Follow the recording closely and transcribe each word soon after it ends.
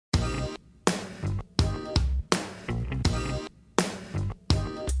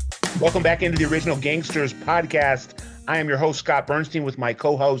Welcome back into the original Gangsters podcast. I am your host, Scott Burnstein, with my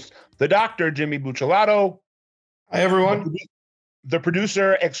co-host, the Dr. Jimmy Buccellato. Hi, everyone. The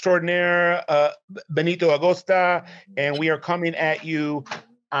producer extraordinaire, Benito Agosta, and we are coming at you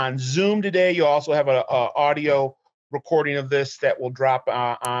on Zoom today. You also have an audio recording of this that will drop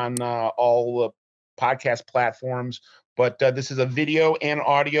on all the podcast platforms. But this is a video and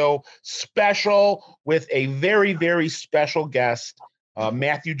audio special with a very, very special guest,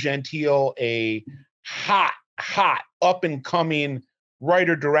 Matthew Gentile, a hot, up-and-coming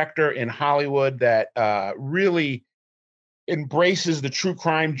writer-director in Hollywood that really embraces the true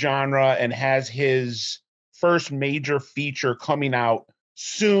crime genre and has his first major feature coming out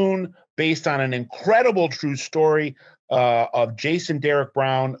soon based on an incredible true story of Jason Derek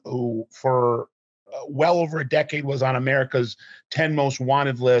Brown, who for well over a decade was on America's 10 most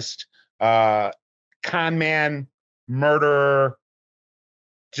wanted list. Con man, murderer,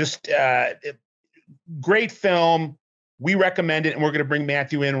 just great film. We recommend it, and we're going to bring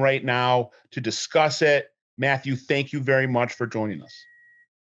Matthew in right now to discuss it. Matthew, thank you very much for joining us.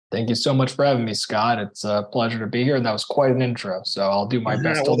 Thank you so much for having me, Scott. It's a pleasure to be here, and that was quite an intro, so I'll do my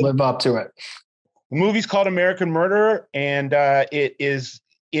best to live up to it. The movie's called American Murderer, and it is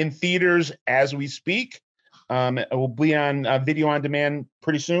in theaters as we speak. It will be on video on demand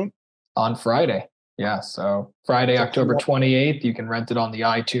pretty soon. On Friday. Yeah, so Friday, October 28th, you can rent it on the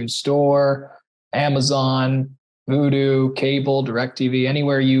iTunes Store, Amazon, Vudu, cable, DirecTV,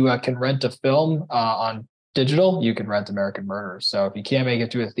 anywhere you can rent a film on digital, you can rent American Murderer. So if you can't make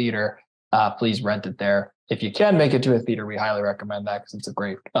it to a theater, please rent it there. If you can make it to a theater, we highly recommend that because it's a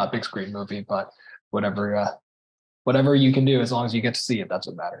great big screen movie. But whatever you can do, as long as you get to see it, that's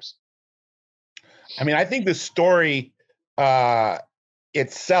what matters. I mean, I think the story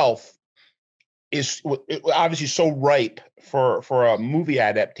itself is obviously so ripe for a movie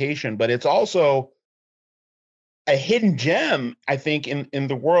adaptation, but it's also a hidden gem, I think, in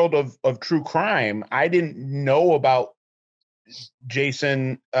the world of true crime. I didn't know about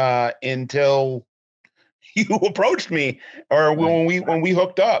Jason until you approached me, or when we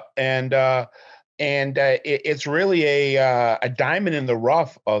hooked up, and it's really a diamond in the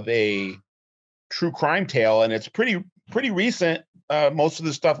rough of a true crime tale, and it's pretty recent. Most of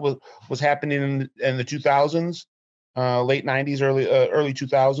the stuff was happening in the 2000s. Late 90s, early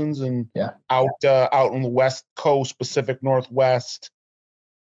 2000s, and out on the West Coast, Pacific Northwest.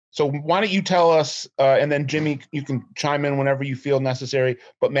 So why don't you tell us, and then Jimmy, you can chime in whenever you feel necessary.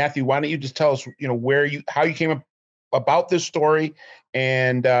 But Matthew, why don't you just tell us, how you came about this story,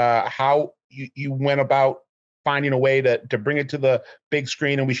 and how you went about finding a way to bring it to the big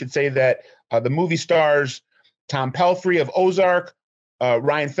screen. And we should say that the movie stars Tom Pelphrey of Ozark,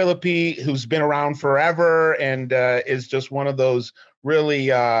 Ryan Phillippe, who's been around forever and is just one of those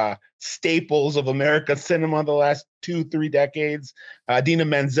really staples of American cinema the last 2-3 decades. Idina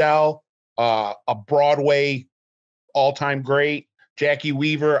Menzel, a Broadway all-time great. Jackie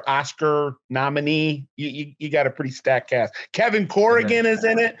Weaver, Oscar nominee. You got a pretty stacked cast. Kevin Corrigan is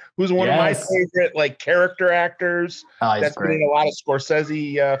in it, who's one of my favorite character actors. That's been in a lot of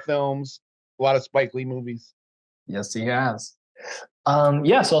Scorsese films, a lot of Spike Lee movies. Yes, he has. So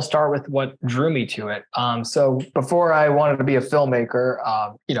I'll start with what drew me to it. So before I wanted to be a filmmaker,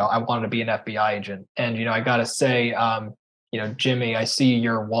 I wanted to be an FBI agent. And, I got to say, Jimmy, I see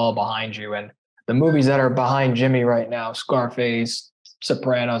your wall behind you, and the movies that are behind Jimmy right now, Scarface,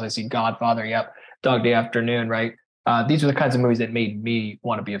 Sopranos, I see Godfather, Dog Day Afternoon, right? These are the kinds of movies that made me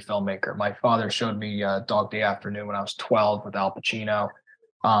want to be a filmmaker. My father showed me Dog Day Afternoon when I was 12 with Al Pacino.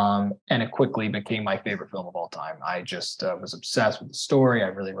 And it quickly became my favorite film of all time. I just was obsessed with the story. I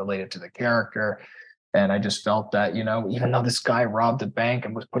really related to the character. And I just felt that, even though this guy robbed a bank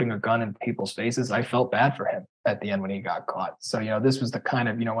and was putting a gun in people's faces, I felt bad for him at the end when he got caught. So, this was the kind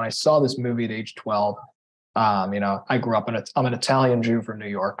of, when I saw this movie at age 12, I grew up I'm an Italian Jew from New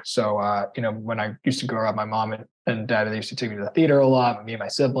York. So, when I used to grow up, my mom and dad, they used to take me to the theater a lot. Me and my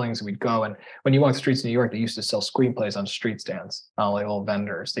siblings, we'd go. And when you walk the streets of New York, they used to sell screenplays on street stands, like little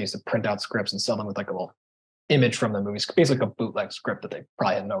vendors. They used to print out scripts and sell them with a little image from the movies, basically like a bootleg script that they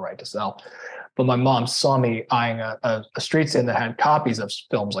probably had no right to sell. But my mom saw me eyeing a street stand that had copies of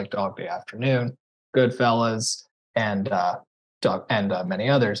films like Dog Day Afternoon, Goodfellas, and many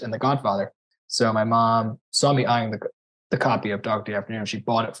others, and The Godfather. So my mom saw me eyeing the copy of Dog Day Afternoon. She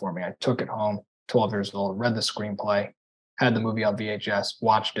bought it for me. I took it home, 12 years old, read the screenplay, had the movie on VHS,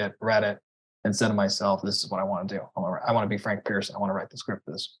 watched it, read it, and said to myself, this is what I want to do. I want to be Frank Pearson. I want to write the script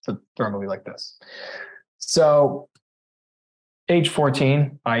for a movie like this. So age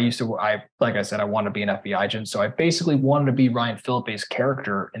 14, like I said, I wanted to be an FBI agent. So I basically wanted to be Ryan Phillippe's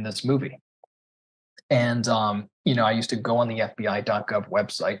character in this movie. And, I used to go on the FBI.gov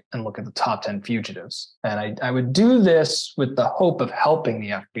website and look at the top 10 fugitives. And I would do this with the hope of helping the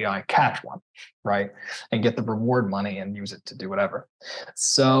FBI catch one, right? And get the reward money and use it to do whatever.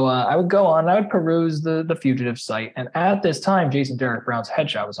 So I would go on, I would peruse the fugitive site. And at this time, Jason Derek Brown's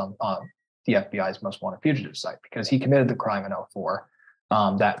headshot was on the FBI's most wanted fugitive site because he committed the crime in 2004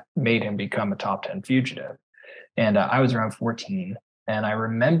 that made him become a top 10 fugitive. And I was around 14. And I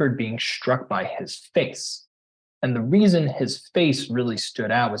remembered being struck by his face. And the reason his face really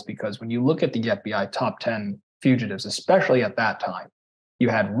stood out was because when you look at the FBI top 10 fugitives, especially at that time, you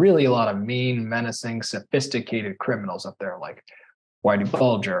had really a lot of mean, menacing, sophisticated criminals up there like Whitey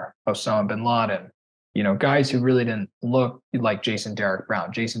Bulger, Osama bin Laden, guys who really didn't look like Jason Derek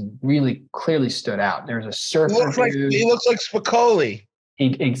Brown. Jason really clearly stood out. There's a surfer. He looks like Spicoli.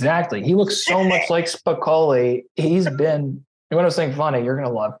 Exactly. He looks so much like Spicoli. He's been... You want to think funny? You're going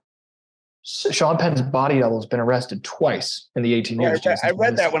to love. Sean Penn's body double has been arrested twice in the 18 years. I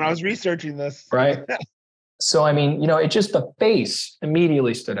read that when I was researching this. Right. So, it just, the face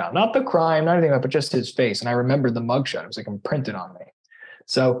immediately stood out. Not the crime, not anything, but just his face. And I remember the mugshot. It was like imprinted on me.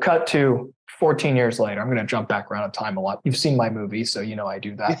 So cut to 14 years later. I'm going to jump back around in time a lot. You've seen my movie, so I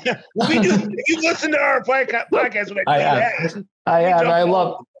do that. Yeah, well, we do. You listen to our podcast when I have. I have.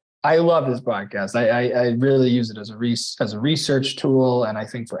 I love this podcast. I really use it as a research tool, and I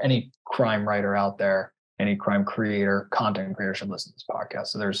think for any crime writer out there, any crime creator, content creator should listen to this podcast.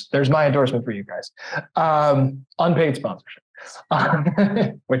 So there's my endorsement for you guys. Unpaid sponsorship,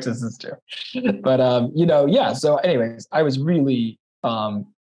 which this is too. But yeah. So, anyways, I was really I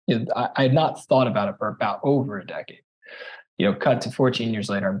had not thought about it for about over a decade. Cut to 14 years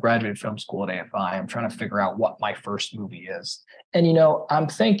later, I'm graduated film school at AFI. I'm trying to figure out what my first movie is. And, I'm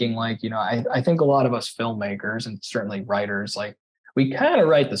thinking I think a lot of us filmmakers and certainly writers, we kind of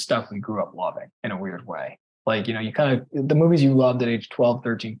write the stuff we grew up loving in a weird way. You kind of, the movies you loved at age 12,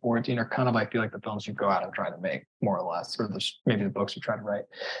 13, 14 are kind of, I feel like the films you go out and try to make more or less, or maybe the books you try to write.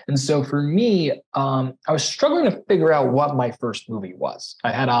 And so for me, I was struggling to figure out what my first movie was.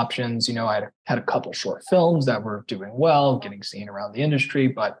 I had options, I had a couple short films that were doing well, getting seen around the industry.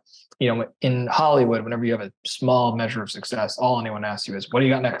 But, in Hollywood, whenever you have a small measure of success, all anyone asks you is, what do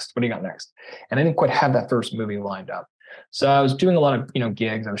you got next? What do you got next? And I didn't quite have that first movie lined up. So I was doing a lot of,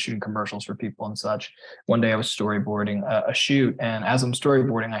 gigs. I was shooting commercials for people and such. One day I was storyboarding a shoot. And as I'm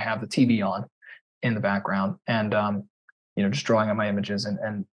storyboarding, I have the TV on in the background and, just drawing on my images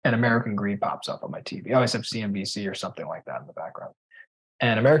and American Greed pops up on my TV. I always have CNBC or something like that in the background.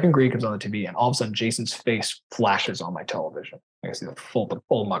 And American Greed comes on the TV and all of a sudden Jason's face flashes on my television. I can see the full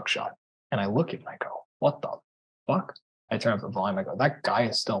mugshot. And I look at it and I go, what the fuck? I turn up the volume. I go, that guy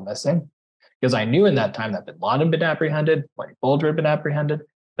is still missing. Because I knew in that time that bin Laden had been apprehended, Whitey Bulger had been apprehended,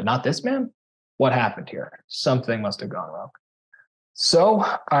 but not this man. What happened here? Something must have gone wrong. So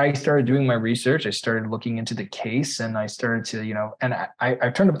I started doing my research. I started looking into the case and I started to, and I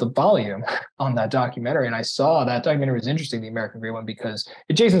turned up the volume on that documentary and I saw that documentary was interesting, the American Greed one, because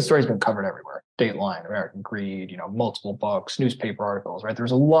Jason's story's been covered everywhere. Dateline, American Greed, multiple books, newspaper articles, right?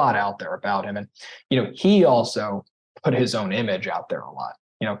 There's a lot out there about him. And, he also put his own image out there a lot.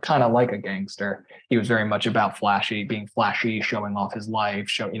 Kind of like a gangster. He was very much about being flashy, showing off his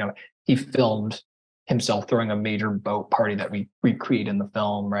life. He filmed himself throwing a major boat party that we recreate in the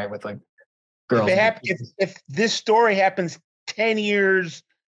film, right? With girls. If this story happens 10 years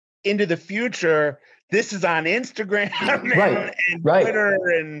into the future, this is on Instagram and Twitter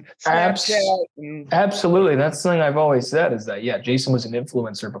and Snapchat. Absolutely. That's the thing I've always said is that, Jason was an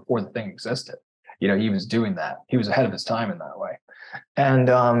influencer before the thing existed. He was doing that. He was ahead of his time in that way. And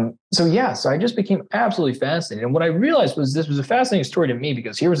so I just became absolutely fascinated. And what I realized was this was a fascinating story to me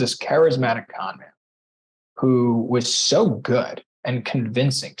because here was this charismatic con man who was so good and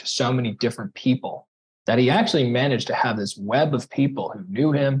convincing to so many different people that he actually managed to have this web of people who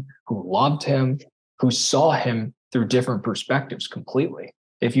knew him, who loved him, who saw him through different perspectives completely.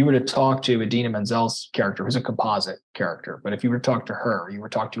 If you were to talk to Idina Menzel's character, who's a composite character, but if you were to talk to her, you were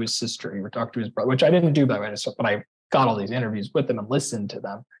to talk to his sister, you were to talk to his brother, which I didn't do by the way, but I got all these interviews with them and listened to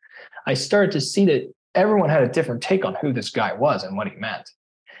them, I started to see that everyone had a different take on who this guy was and what he meant.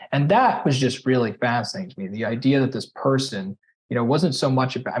 And that was just really fascinating to me. The idea that this person, wasn't so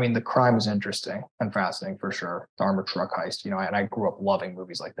much about, the crime was interesting and fascinating for sure. The armored truck heist, and I grew up loving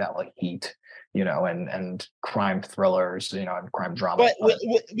movies like that, like Heat, and crime thrillers, and crime drama. But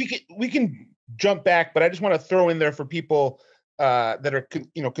we can jump back, but I just want to throw in there for people that are,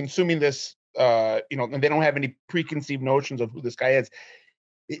 consuming this and they don't have any preconceived notions of who this guy is.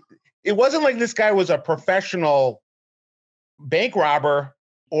 It wasn't like this guy was a professional bank robber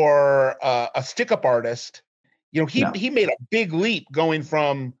or a stick-up artist. He made a big leap going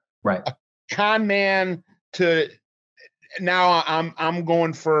from a con man to now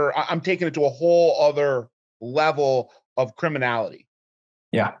I'm taking it to a whole other level of criminality.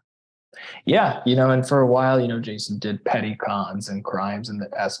 Yeah. Yeah. And for a while, Jason did petty cons and crimes and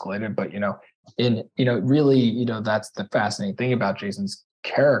that escalated, but, really, that's the fascinating thing about Jason's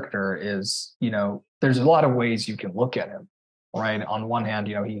character is, there's a lot of ways you can look at him, right? On one hand,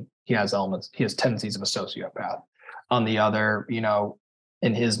 he has tendencies of a sociopath. On the other,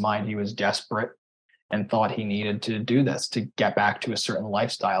 in his mind, he was desperate and thought he needed to do this to get back to a certain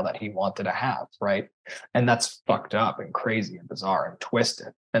lifestyle that he wanted to have, right? And that's fucked up and crazy and bizarre and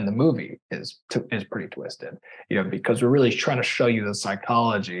twisted. And the movie is pretty twisted, because we're really trying to show you the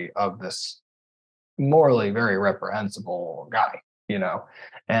psychology of this morally very reprehensible guy,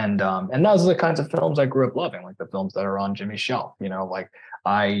 and those are the kinds of films I grew up loving, like the films that are on Jimmy's shelf, like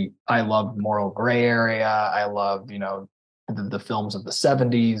I love Moral Gray Area. I love, the films of the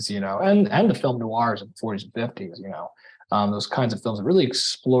 70s, and the film noirs of the 40s and 50s, those kinds of films that really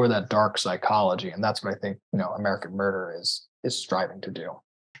explore that dark psychology. And that's what I think, American Murder is striving to do.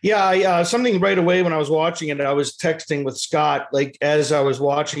 Yeah, something right away when I was watching it, I was texting with Scott, like as I was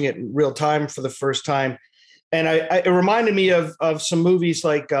watching it in real time for the first time. And it reminded me of some movies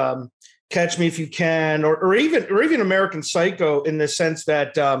like Catch Me If You Can, or even American Psycho, in the sense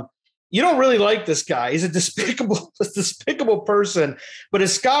that you don't really like this guy. He's a despicable person. But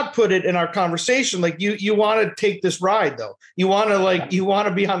as Scott put it in our conversation, like you want to take this ride, though. You want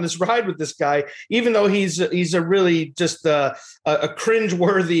to be on this ride with this guy, even though he's a really just a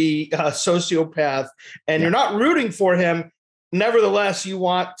cringeworthy sociopath, and you're not rooting for him. Nevertheless, you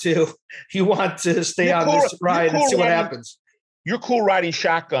want to stay on this ride and see what happens. You're cool riding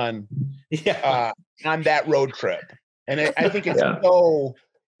shotgun on that road trip. And I think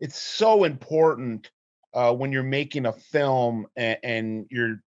it's so important when you're making a film and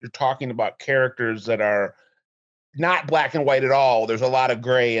you're talking about characters that are not black and white at all. There's a lot of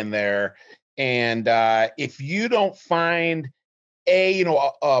gray in there. And if you don't find a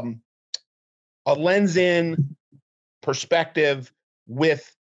lens in perspective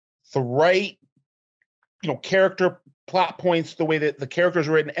with the right, character plot points, the way that the characters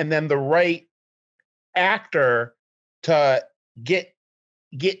are written, and then the right actor to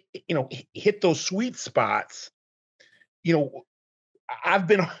hit those sweet spots. There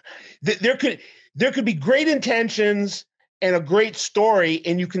could be great intentions and a great story,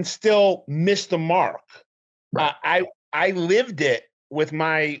 and you can still miss the mark. Right. I lived it with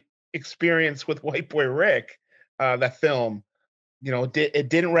my experience with White Boy Rick, that film. It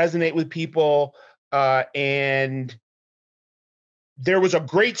didn't resonate with people, and there was a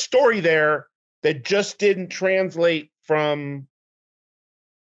great story there that just didn't translate from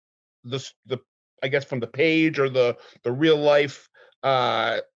from the page or the real life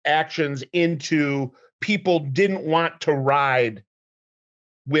actions into people didn't want to ride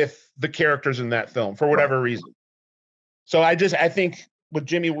with the characters in that film for whatever reason. So I think what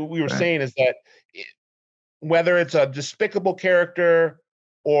Jimmy, what we were saying is that whether it's a despicable character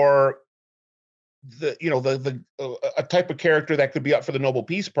or a type of character that could be up for the Nobel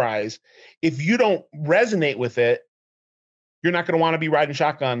Peace Prize, if you don't resonate with it, you're not going to want to be riding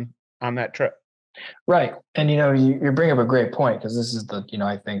shotgun on that trip. Right. And, you bring up a great point, because this is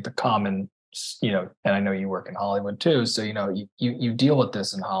I think the common, and I know you work in Hollywood too. So, you deal with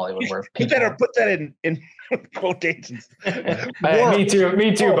this in Hollywood where people put that in quotations. Me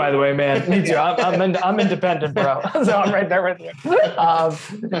too, by the way, man. Me too. I'm independent, bro. So I'm right there with you.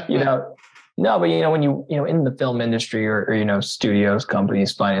 No, but when you in the film industry or studios,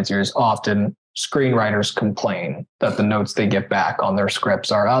 companies, financiers, often screenwriters complain that the notes they get back on their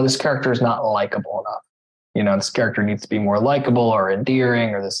scripts are, this character is not likable enough. This character needs to be more likable or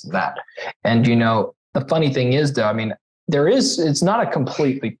endearing or this and that. And the funny thing is, though, it's not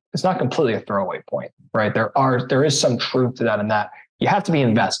completely a throwaway point, right? There is some truth to that, in that you have to be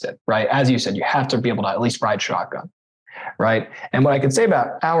invested, right? As you said, you have to be able to at least ride shotgun. Right. And what I can say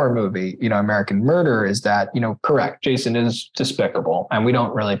about our movie, American Murder, is that, correct, Jason is despicable, and we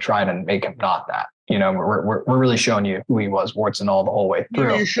don't really try to make him not that. We're really showing you who he was, warts and all, the whole way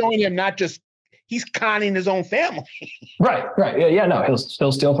through. You're showing him not just he's conning his own family. Right. Yeah. No, he'll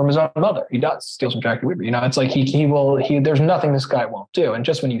still steal from his own mother. He does steal from Jackie Weaver. It's like there's nothing this guy won't do. And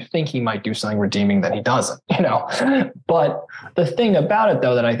just when you think he might do something redeeming, that he doesn't. But the thing about it,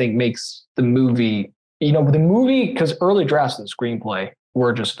 though, that I think makes the movie, because early drafts of the screenplay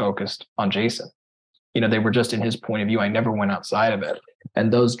were just focused on Jason. They were just in his point of view. I never went outside of it.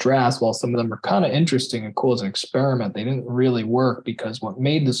 And those drafts, while some of them were kind of interesting and cool as an experiment, they didn't really work, because what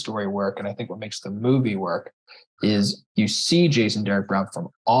made the story work, and I think what makes the movie work, is you see Jason Derek Brown from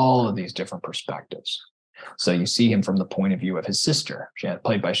all of these different perspectives. So you see him from the point of view of his sister,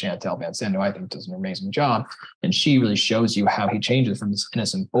 played by Chantal Van Sant, who I think does an amazing job. And she really shows you how he changes from this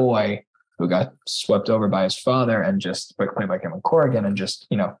innocent boy who got swept over by his father and just played by Kevin Corrigan and just,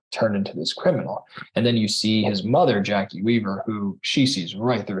 turned into this criminal. And then you see his mother, Jackie Weaver, who she sees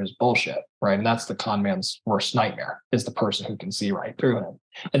right through his bullshit, right? And that's the con man's worst nightmare, is the person who can see right through him.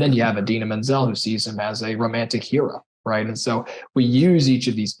 And then you have Adina Menzel, who sees him as a romantic hero, right? And so we use each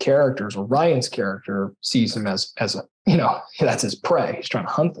of these characters, or Ryan's character sees him as a, that's his prey. He's trying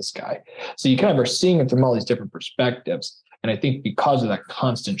to hunt this guy. So you kind of are seeing it from all these different perspectives. And I think because of that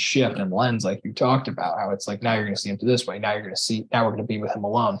constant shift and lens, like you talked about, how it's like, now you're going to see him through this way. Now we're going to be with him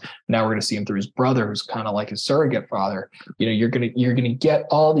alone. Now we're going to see him through his brother, who's kind of like his surrogate father. You're going to get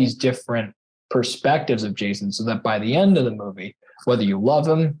all these different perspectives of Jason, so that by the end of the movie, whether you love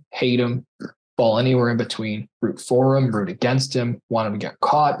him, hate him, fall anywhere in between, root for him, root against him, want him to get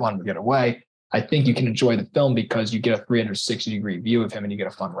caught, want him to get away, I think you can enjoy the film because you get a 360-degree view of him and you get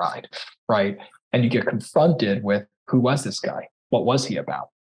a fun ride, right? And you get confronted with, who was this guy? What was he about?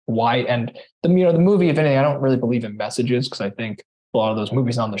 Why? And the movie, if anything, I don't really believe in messages, because I think a lot of those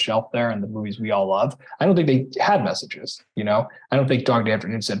movies on the shelf there and the movies we all love, I don't think they had messages. I don't think Dog Day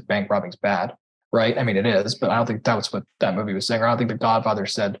Afternoon said bank robbing's bad, right? I mean, it is, but I don't think that was what that movie was saying. Or I don't think The Godfather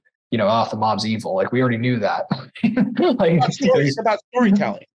said, the mob's evil. Like, we already knew that. It's about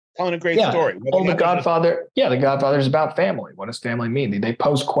storytelling. Telling a great story. Well, The Godfather is about family. What does family mean? They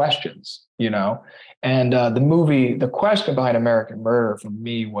pose questions, And the question behind American Murder for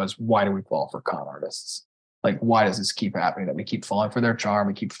me was, why do we fall for con artists? Like, why does this keep happening? That we keep falling for their charm,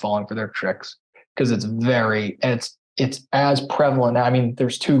 we keep falling for their tricks, because it's as prevalent. I mean,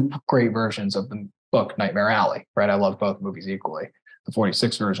 there's two great versions of the book Nightmare Alley, right? I love both movies equally. The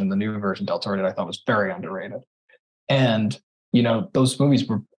 46 version, the new version Del Toro did, I thought was very underrated. And those movies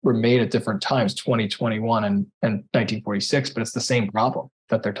were made at different times, 2021 and 1946, but it's the same problem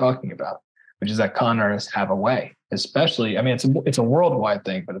that they're talking about, which is that con artists have a way, especially, I mean, it's a worldwide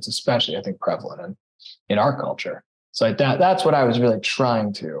thing, but it's especially, I think, prevalent in our culture. So that's what I was really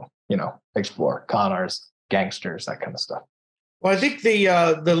trying to, explore: con artists, gangsters, that kind of stuff. Well, I think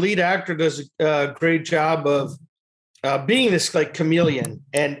the lead actor does a great job of being this like chameleon,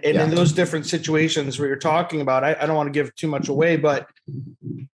 and in those different situations where you're talking about, I don't want to give too much away, but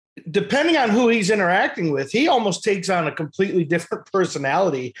depending on who he's interacting with, he almost takes on a completely different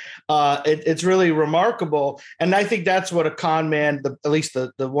personality. It's really remarkable. And I think that's what a con man, at least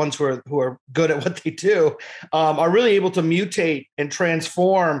the ones who are good at what they do, are really able to mutate and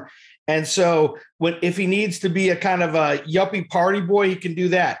transform. And so if he needs to be a kind of a yuppie party boy, he can do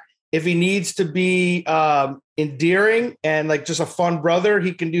that. If he needs to be endearing and like just a fun brother,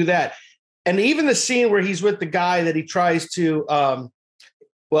 he can do that. And even the scene where he's with the guy that he tries to,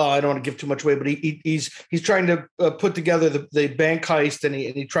 well, I don't want to give too much away, but he's trying to put together the bank heist, and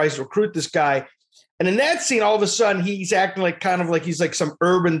he tries to recruit this guy. And in that scene, all of a sudden, he's acting like kind of like he's like some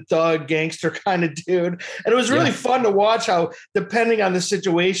urban thug gangster kind of dude. And it was really fun to watch how, depending on the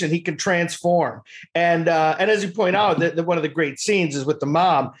situation, he can transform. And as you point out, that one of the great scenes is with the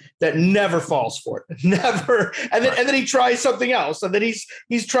mom that never falls for it, never. And then he tries something else, and then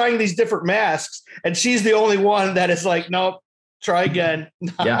he's trying these different masks, and she's the only one that is like, nope. Try again.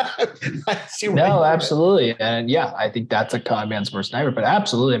 Yeah. No, absolutely. And I think that's a con man's worst nightmare. But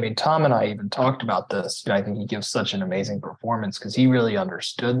absolutely. I mean, Tom and I even talked about this. I think he gives such an amazing performance because he really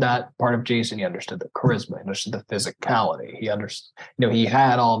understood that part of Jason. He understood the charisma, he understood the physicality. He understood, he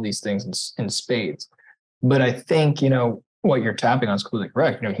had all of these things in spades. But I think, what you're tapping on is completely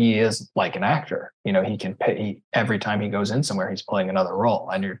correct. He is like an actor. He can pay every time he goes in somewhere, he's playing another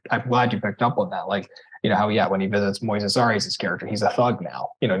role. And I'm glad you picked up on that. Like, when he visits Moises Arias' character, he's a thug now.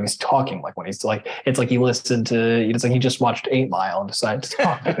 And he's talking like when he's like, it's like he listened to, it's like he just watched 8 Mile and decided to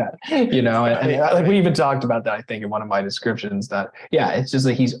talk like that. And like we even talked about that, I think, in one of my descriptions. That it's just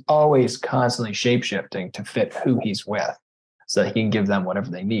like he's always constantly shape-shifting to fit who he's with, so that he can give them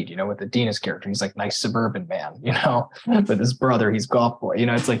whatever they need. With the Dina's character, he's like nice suburban man, with his brother, he's golf boy,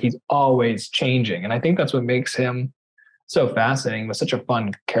 it's like he's always changing. And I think that's what makes him so fascinating, with such a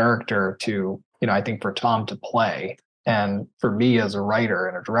fun character to, I think, for Tom to play, and for me as a writer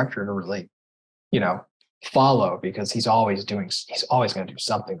and a director to really, follow, because he's always going to do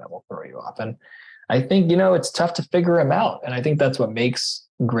something that will throw you off. And I think, it's tough to figure him out. And I think that's what makes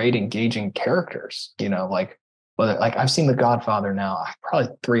great engaging characters, like But like I've seen The Godfather now probably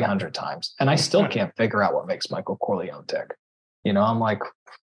 300 times, and I still can't figure out what makes Michael Corleone tick. I'm like,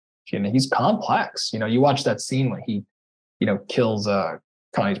 he's complex. You watch that scene when he, kills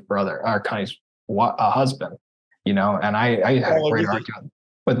Connie's brother or Connie's husband. And I had a great argument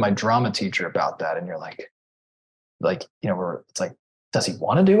with my drama teacher about that. And you're like, it's like, does he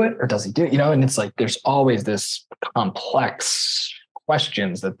want to do it or does he do it? And it's like there's always this complex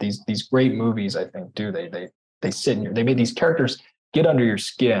questions that these great movies, I think, do. They sit in they made these characters get under your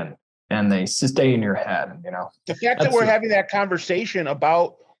skin and they stay in your head. And the fact that we're having that conversation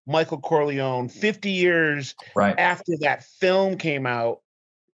about Michael Corleone 50 years after that film came out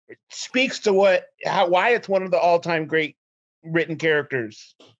speaks to why it's one of the all-time great written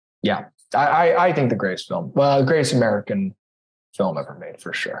characters. Yeah, I think the greatest film, the greatest American film ever made,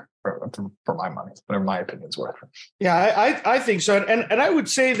 for sure, for my money, whatever my opinion's worth. Yeah, I think so, and I would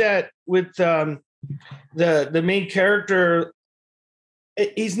say that with the main character,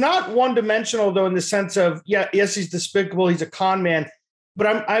 he's not one-dimensional though, in the sense of yes, he's despicable, he's a con man, but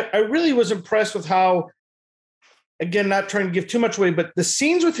I really was impressed with how, again, not trying to give too much away, but the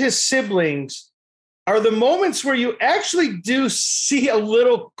scenes with his siblings are the moments where you actually do see a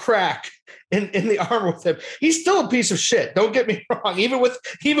little crack in the armor with him. He's still a piece of shit. Don't get me wrong, even with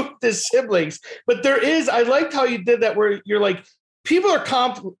his siblings. But I liked how you did that, where you're like, people are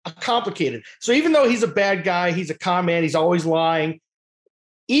complicated. So even though he's a bad guy, he's a con man, he's always lying.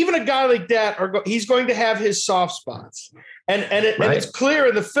 Even a guy like that, he's going to have his soft spots. And it's clear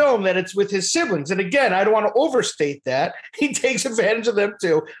in the film that it's with his siblings. And again, I don't want to overstate that. He takes advantage of them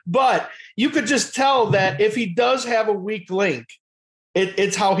too. But you could just tell that if he does have a weak link,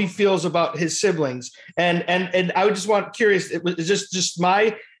 it's how he feels about his siblings. And I would just curious, is this just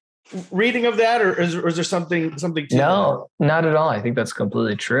my reading of that, or is there something to No, not at all. I think that's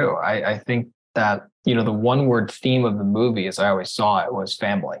completely true. I think that, the one word theme of the movie, as I always saw it, was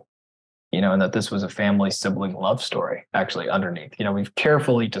family. And that this was a family sibling love story actually underneath. We've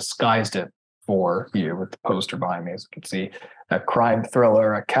carefully disguised it for you with the poster behind me, as you can see, a crime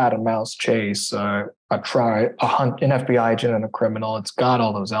thriller, a cat and mouse chase, a hunt, an FBI agent and a criminal. It's got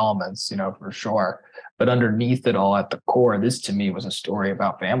all those elements, for sure. But underneath it all, at the core, this to me was a story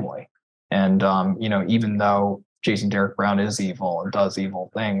about family. And, even though Jason Derek Brown is evil and does evil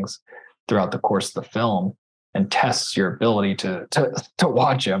things throughout the course of the film and tests your ability to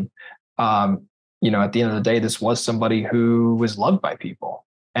watch him, at the end of the day, this was somebody who was loved by people.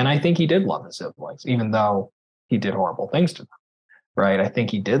 And I think he did love his siblings, even though he did horrible things to them, right? I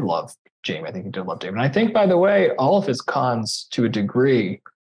think he did love Jamie. I think he did love David. And I think, by the way, all of his cons, to a degree,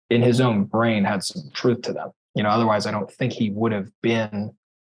 in his own brain, had some truth to them. Otherwise, I don't think he would have been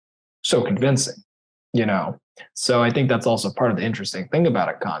so convincing, So I think that's also part of the interesting thing about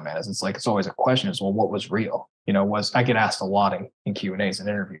a con man, is it's always a question is, well, what was real? I get asked a lot in Q&As and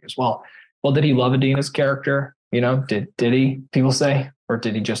interviews. Well, did he love Adina's character? Did he, people say, or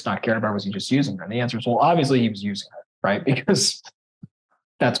did he just not care about her? Was he just using her? And the answer is, well, obviously he was using her, right? Because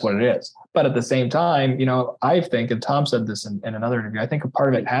that's what it is. But at the same time, I think, and Tom said this in another interview, I think a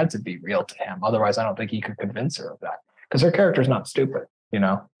part of it had to be real to him. Otherwise, I don't think he could convince her of that, because her character is not stupid.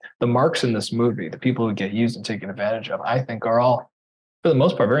 The marks in this movie, the people who get used and taken advantage of, I think are all, for the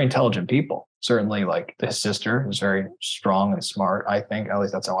most part, very intelligent people. Certainly, like his sister is very strong and smart, I think. At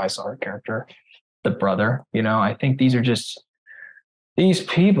least that's how I saw her character. The brother, I think these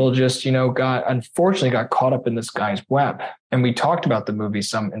people just, unfortunately got caught up in this guy's web. And we talked about the movie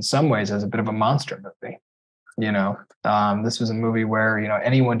in some ways as a bit of a monster movie. This was a movie where,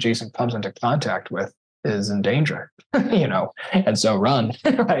 anyone Jason comes into contact with is in danger, and so run,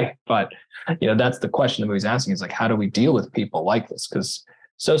 right? But, that's the question the movie's asking, is like, how do we deal with people like this? Because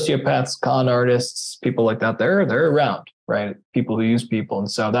sociopaths, con artists, people like that, they're around, right? People who use people. And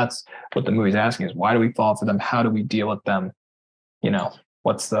so that's what the movie's asking, is why do we fall for them? How do we deal with them?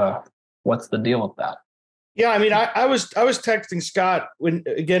 What's the deal with that? Yeah, I mean, I was texting Scott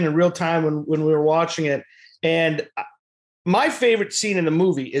in real time when we were watching it, and my favorite scene in the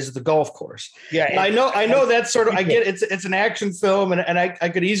movie is the golf course. Yeah, and I know that's sort of, I get it's an action film, and I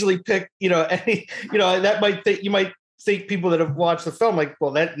could easily pick any that might think, you might think, people that have watched the film, like, well,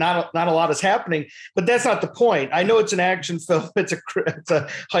 that not a lot is happening, but that's not the point. I know it's an action film, it's a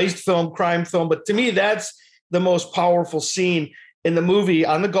heist film, crime film, but to me that's the most powerful scene in the movie,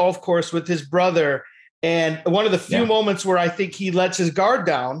 on the golf course with his brother, and one of the few moments where I think he lets his guard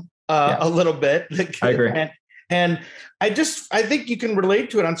down a little bit. I agree. And I think you can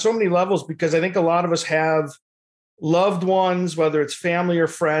relate to it on so many levels, because I think a lot of us have loved ones, whether it's family or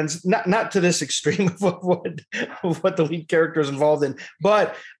friends, not to this extreme of what the lead character is involved in,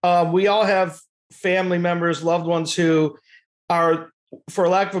 but we all have family members, loved ones who are, for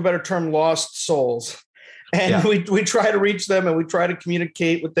lack of a better term, lost souls. And we try to reach them and we try to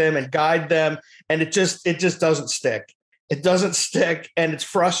communicate with them and guide them. And it just doesn't stick. It doesn't stick, and it's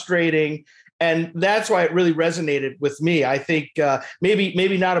frustrating. And that's why it really resonated with me. I think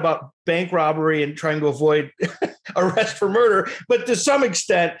maybe not about bank robbery and trying to avoid arrest for murder, but to some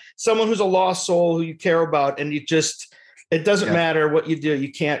extent, someone who's a lost soul who you care about, and it doesn't matter what you do,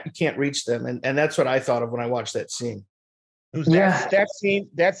 you can't reach them. And that's what I thought of when I watched that scene. It was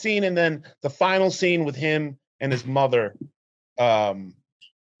that scene, and then the final scene with him and his mother.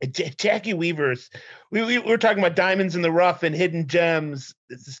 Jackie Weaver's. We were talking about diamonds in the rough and hidden gems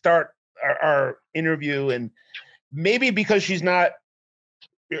to start our interview, and maybe because she's not,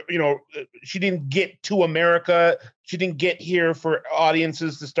 she didn't get to America, she didn't get here for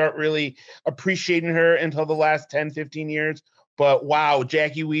audiences to start really appreciating her until the last 10, 15 years. But wow,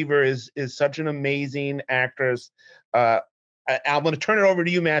 Jackie Weaver is such an amazing actress. I'm going to turn it over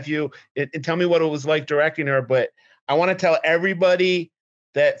to you, Matthew, and tell me what it was like directing her. But I want to tell everybody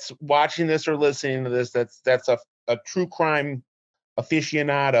that's watching this or listening to this that's a true crime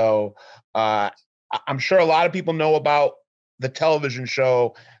aficionado. I'm sure a lot of people know about the television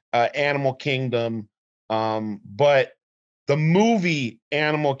show Animal Kingdom, but the movie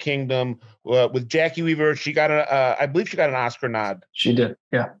Animal Kingdom with Jackie Weaver, I believe she got an Oscar nod. She did,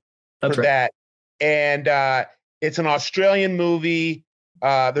 yeah, that's for right. That, and it's an Australian movie.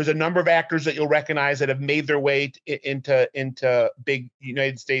 There's a number of actors that you'll recognize that have made their way into big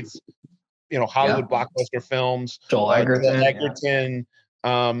United States, Hollywood blockbuster films. Joel Egerton.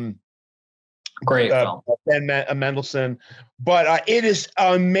 Great film. Ben Mendelsohn. But it is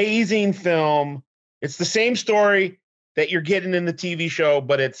an amazing film. It's the same story that you're getting in the TV show,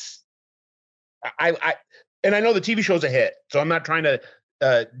 but it's I know the TV show is a hit, so I'm not trying to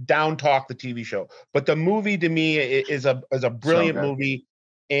down talk the TV show, but the movie to me is a brilliant movie,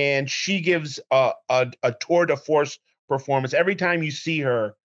 and she gives a tour de force performance every time you see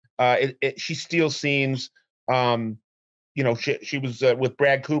her. She steals scenes. She was with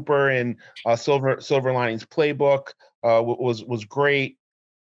Brad Cooper in Silver Linings Playbook. Was great.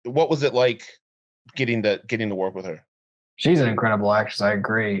 What was it like getting to work with her? She's an incredible actress. I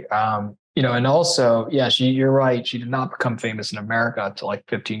agree. And also, you're right. She did not become famous in America until like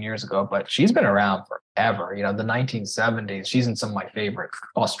 15 years ago, but she's been around forever. The 1970s. She's in some of my favorite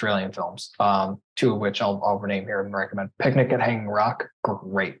Australian films, two of which I'll rename here and recommend. Picnic at Hanging Rock,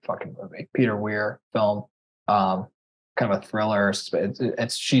 great fucking movie. Peter Weir film, kind of a thriller.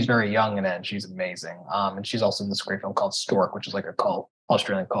 She's very young in it, and she's amazing. And she's also in this great film called Stork, which is like a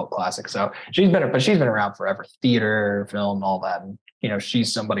Australian cult classic. So she's been around forever. Theater, film, all that. And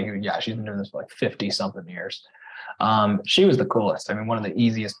she's somebody who, she's been doing this for like 50 something years. She was the coolest. I mean, one of the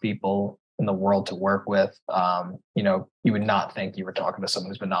easiest people in the world to work with. You would not think you were talking to someone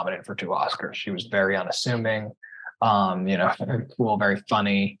who's been nominated for 2 Oscars. She was very unassuming, very cool, very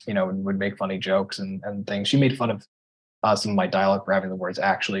funny, would make funny jokes and things. She made fun of some of my dialogue for having the words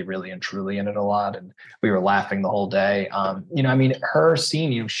actually, really, and truly in it a lot. And we were laughing the whole day. Her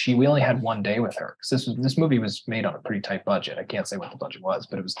scene, we only had 1 day with her because this movie was made on a pretty tight budget. I can't say what the budget was,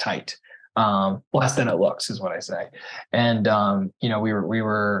 but it was tight. Less than it looks is what I say. And,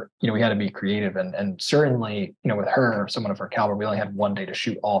 we had to be creative and certainly, with her, someone of her caliber, we only had 1 day to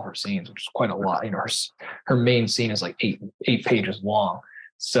shoot all of her scenes, which is quite a lot. Her main scene is like eight pages long.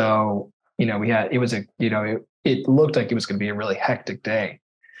 So, it looked like it was going to be a really hectic day.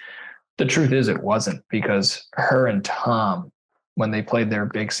 The truth is it wasn't, because her and Tom, when they played their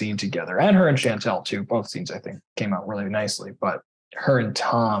big scene together, and her and Chantel too, both scenes I think came out really nicely, but her and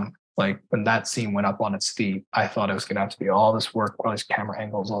Tom, like when that scene went up on its feet, I thought it was going to have to be all this work, all these camera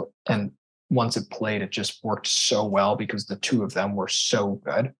angles. And once it played, it just worked so well because the two of them were so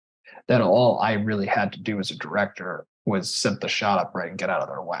good that all I really had to do as a director was set the shot up right and get out of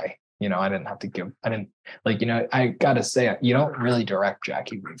their way. I didn't have to I got to say, you don't really direct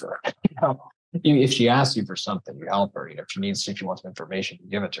Jackie Weaver. If she asks you for something, you help her. If she wants information, you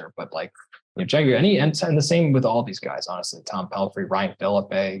give it to her. But Jackie, and the same with all these guys, honestly, Tom Pelphrey, Ryan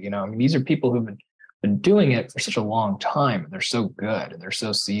Philippe, these are people who've been doing it for such a long time, and they're so good and they're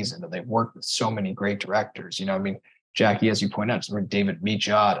so seasoned and they've worked with so many great directors. Jackie, as you point out, just David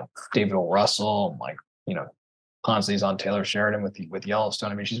Meachod, David O. Russell, constantly on Taylor Sheridan with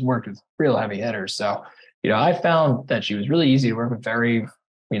Yellowstone. She's worked with real heavy hitters. So, I found that she was really easy to work with, very,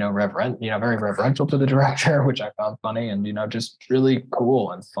 very reverential to the director, which I found funny, and, just really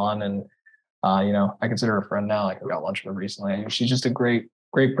cool and fun. And, I consider her a friend now. I got lunch with her recently. She's just a great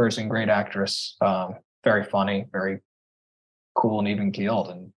person, great actress, very funny, very cool and even keeled.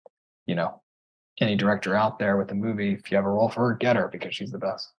 And, any director out there with a movie, if you have a role for her, get her, because she's the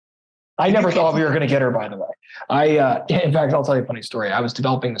best. I never thought we were going to get her, by the way. In fact, I'll tell you a funny story. I was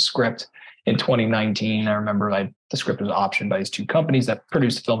developing the script in 2019. I remember the script was optioned by these two companies that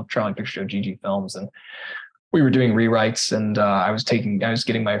produced the film, Charlie Picture Show, GG Films, and we were doing rewrites. And I was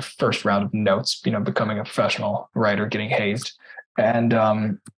getting my first round of notes, becoming a professional writer, getting hazed, and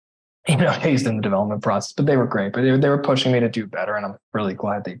hazed in the development process. But they were great. But they were pushing me to do better, and I'm really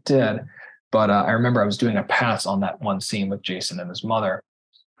glad they did. But I remember I was doing a pass on that one scene with Jason and his mother.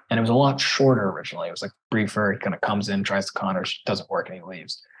 And it was a lot shorter originally. It was like briefer. He kind of comes in, tries to con her, doesn't work, and he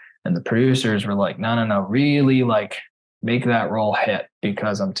leaves. And the producers were like, no, really make that role hit,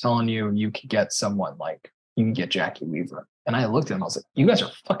 because I'm telling you, you could get someone you can get Jackie Weaver. And I looked at him, I was like, you guys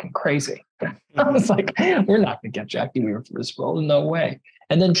are fucking crazy. I was like, we're not going to get Jackie Weaver for this role. No way.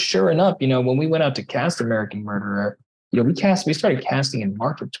 And then sure enough, when we went out to cast American Murderer, we started casting in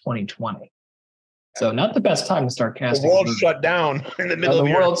March of 2020. So not the best time to start casting. The world shut down in the middle of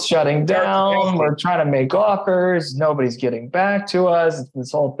the world's shutting down. We're trying to make offers. Nobody's getting back to us.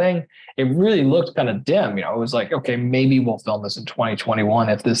 This whole thing, it really looked kind of dim. It was like, okay, maybe we'll film this in 2021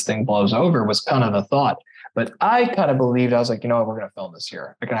 if this thing blows over, was kind of the thought. But I kind of believed, I was like, we're going to film this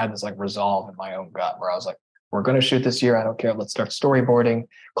year. I kind of had this resolve in my own gut where I was like, we're going to shoot this year. I don't care. Let's start storyboarding.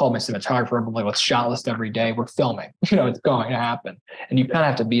 Call my cinematographer. I'm like, let's shot list every day. We're filming. It's going to happen. And you kind of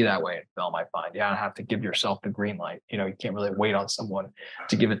have to be that way in film, I find. You have to give yourself the green light. You can't really wait on someone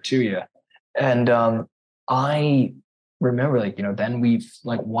to give it to you. And I remember, then we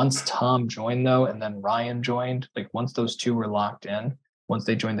once Tom joined though, and then Ryan joined, once those two were locked in, once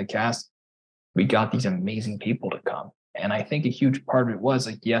they joined the cast, we got these amazing people to come. And I think a huge part of it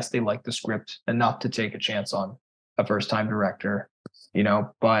was yes, they liked the script enough to take a chance on a first-time director,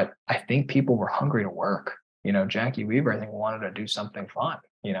 but I think people were hungry to work. Jackie Weaver, I think, wanted to do something fun,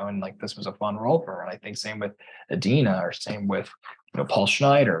 and this was a fun role for her. And I think same with Adina, or same with, Paul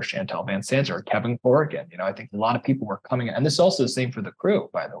Schneider, or Chantal Van Santer, or Kevin Corrigan. I think a lot of people were coming in, and this is also the same for the crew,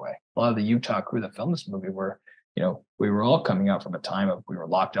 by the way. A lot of the Utah crew that filmed this movie were, we were all coming out from a time of we were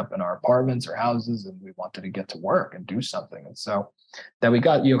locked up in our apartments or houses, and we wanted to get to work and do something. And so that we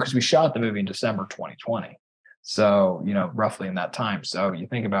got, because we shot the movie in December 2020. So, roughly in that time. So you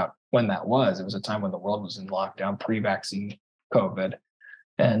think about when that was, it was a time when the world was in lockdown, pre-vaccine COVID.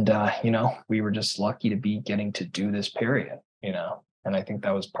 And, we were just lucky to be getting to do this period, and I think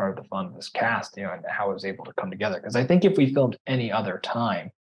that was part of the fun of this cast, and how it was able to come together. Because I think if we filmed any other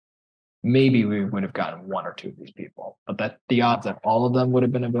time, maybe we would have gotten one or two of these people, but that the odds that all of them would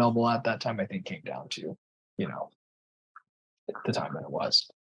have been available at that time, I think, came down to, the time that it was.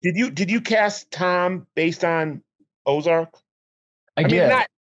 Did you cast Tom based on Ozark? I did.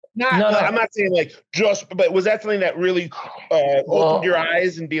 No. I'm not saying but was that something that really opened your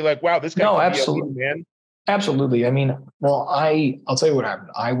eyes and be like, wow, this guy? No, absolutely, man. Absolutely. I mean, I'll tell you what happened.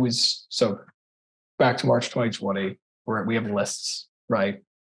 I was back to March 2020, where we have lists, right?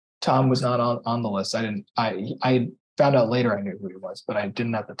 Tom was not on the list. I found out later I knew who he was, but I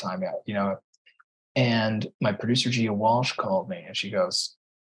didn't at the time yet, And my producer, Gia Walsh, called me and she goes,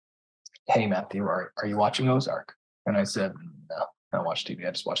 hey, Matthew, are you watching Ozark? And I said, no, I don't watch TV.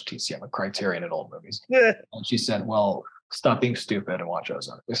 I just watch TCM, a Criterion and old movies. Yeah. And she said, well, stop being stupid and watch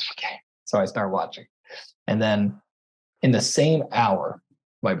Ozark. I said, okay. So I started watching. And then in the same hour,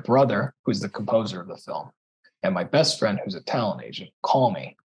 my brother, who's the composer of the film, and my best friend, who's a talent agent, call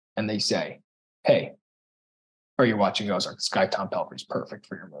me. And they say, hey, are you watching Ozark? This guy, Tom Pelfrey's perfect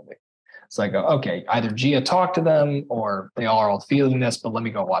for your movie. So I go, okay, either Gia talked to them or they all are all feeling this, but let me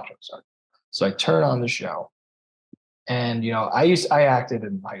go watch Ozark. So I turn on the show. And, I acted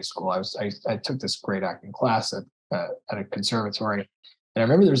in high school. I took this great acting class at a conservatory. And I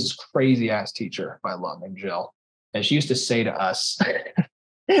remember there was this crazy ass teacher by love named Jill. And she used to say to us,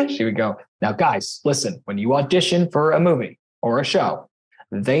 she would go, now guys, listen, when you audition for a movie or a show,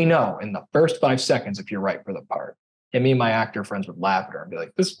 they know in the first 5 seconds if you're right for the part. And me and my actor friends would laugh at her and be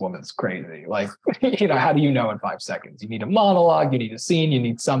like, this woman's crazy. How do you know in 5 seconds? You need a monologue, you need a scene, you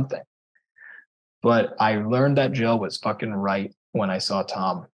need something. But I learned that Jill was fucking right when I saw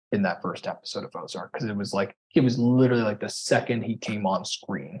Tom in that first episode of Ozark, because it was literally the second he came on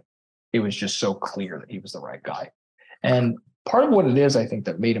screen, it was just so clear that he was the right guy. And part of what it is, I think,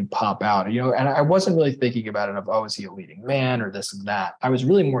 that made him pop out, and I wasn't really thinking about it of, is he a leading man or this and that. I was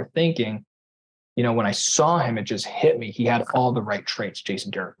really more thinking, when I saw him, it just hit me. He had all the right traits Jason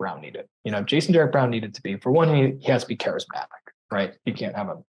Derek Brown needed. Jason Derek Brown needed to be, for one, he has to be charismatic, right? You can't have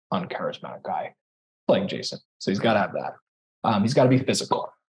an uncharismatic guy playing Jason. So he's got to have that. He's got to be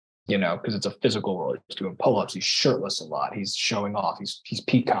physical. because it's a physical role. He's doing pull-ups. He's shirtless a lot. He's showing off. He's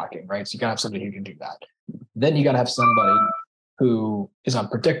peacocking, right? So you gotta have somebody who can do that. Then you gotta have somebody who is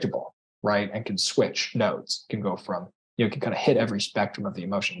unpredictable, right? And can switch notes, can go from, can kind of hit every spectrum of the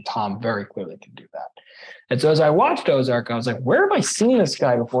emotion. Tom very clearly can do that. And so as I watched Ozark, I was like, where have I seen this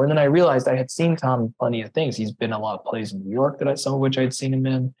guy before? And then I realized I had seen Tom in plenty of things. He's been in a lot of plays in New York some of which I'd seen him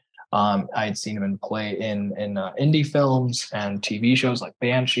in. I had seen him in indie films and TV shows like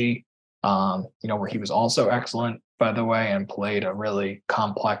Banshee, where he was also excellent, by the way, and played a really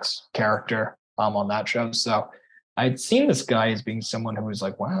complex character on that show. So I'd seen this guy as being someone who was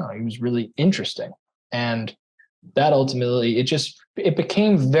like, wow, he was really interesting. And that ultimately, it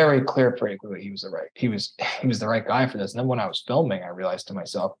became very clear pretty quickly he was the right guy for this. And then when I was filming, I realized to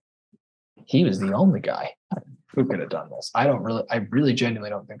myself, he was the only guy who could have done this. I really genuinely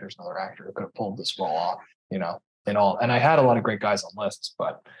don't think there's another actor who could have pulled this role off, in all. And I had a lot of great guys on lists,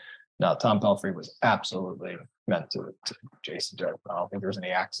 but no, Tom Pelphrey was absolutely meant to Jason Dirk. I don't think there was any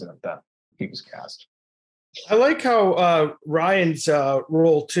accident that he was cast. I like how Ryan's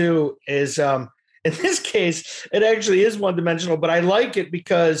role too is, in this case, it actually is one-dimensional, but I like it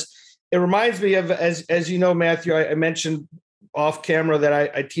because it reminds me of, as you know, Matthew, I mentioned off camera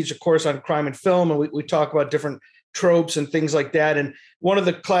that I teach a course on crime and film, and we talk about different tropes and things like that. And one of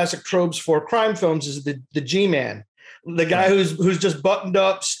the classic tropes for crime films is the G-man, the guy who's just buttoned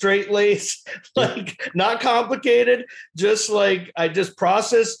up, straight laced, like not complicated, just like I just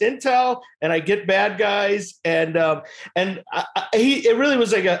process intel and I get bad guys. And it really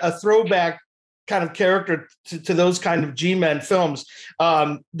was like a throwback kind of character to those kind of G-men films.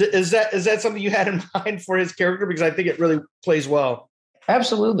 Is that something you had in mind for his character? Because I think it really plays well.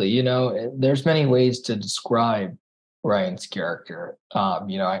 Absolutely. There's many ways to describe Ryan's character.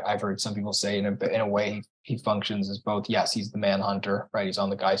 I've heard some people say in a way he functions as both. Yes, he's the manhunter, right? He's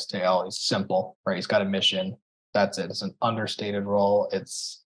on the guy's tail. He's simple, right? He's got a mission. That's it. It's an understated role.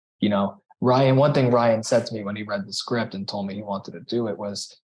 It's, Ryan, one thing Ryan said to me when he read the script and told me he wanted to do it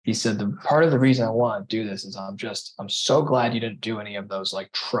was, he said, the part of the reason I want to do this is I'm so glad you didn't do any of those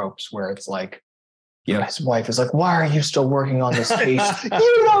like tropes where it's like, his wife is like, why are you still working on this case? You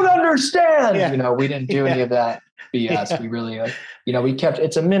don't understand. Yeah. We didn't do any of that BS. We really,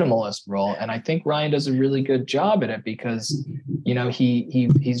 it's a minimalist role. And I think Ryan does a really good job at it because,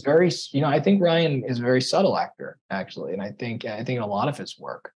 he's very, I think Ryan is a very subtle actor, actually. And I think in a lot of his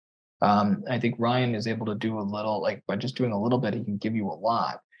work, I think Ryan is able to do a little, like by just doing a little bit, he can give you a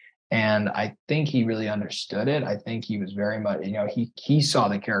lot. And I think he really understood it. I think he was very much, he saw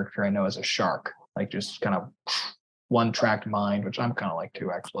the character I know as a shark, like just kind of one-track mind, which I'm kind of like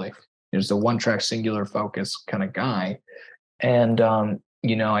too, actually. Just a one-track singular focus kind of guy. And,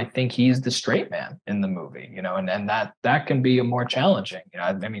 I think he's the straight man in the movie, and that can be more challenging.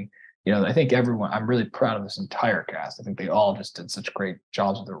 I think I'm really proud of this entire cast. I think they all just did such great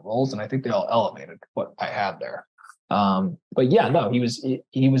jobs with their roles, and I think they all elevated what I had there. But yeah, no, he was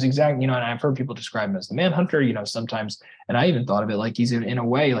exactly, and I've heard people describe him as the manhunter, sometimes, and I even thought of it like he's in a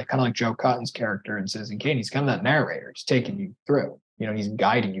way, like kind of like Joe Cotton's character in Citizen Kane. He's kind of that narrator. He's taking you through, he's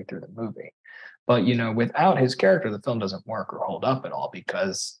guiding you through the movie. But, without his character, the film doesn't work or hold up at all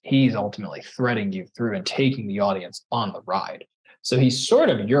because he's ultimately threading you through and taking the audience on the ride. So he's sort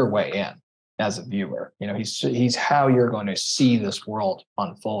of your way in as a viewer. He's how you're going to see this world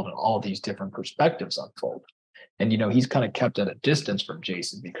unfold and all these different perspectives unfold. And, he's kind of kept at a distance from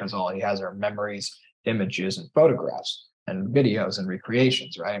Jason because all he has are memories, images, and photographs and videos and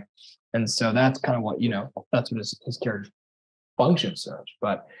recreations, right? And so that's kind of what, that's what his character functions as.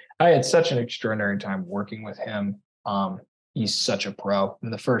 But I had such an extraordinary time working with him. He's such a pro.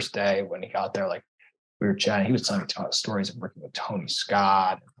 And the first day when he got there, like we were chatting, he was telling me stories of working with Tony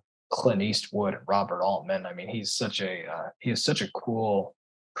Scott, Clint Eastwood, and Robert Altman. I mean, he has such a cool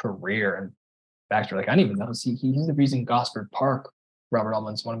career and actor. Like I didn't even know he's the reason Gosford Park, one of Robert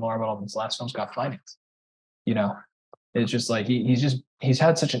Altman's last films, got financed. It's just like he's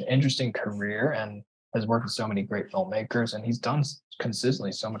had such an interesting career and has worked with so many great filmmakers, and he's done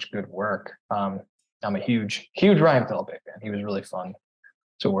consistently so much good work. I'm a huge Ryan Phillippe fan. He was really fun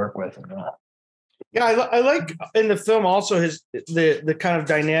to work with. And, yeah, I like in the film also the kind of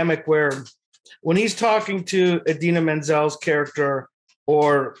dynamic where when he's talking to Idina Menzel's character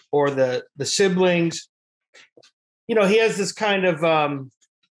or the siblings, he has this kind of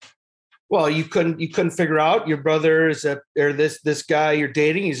you couldn't figure out your brother is this guy you're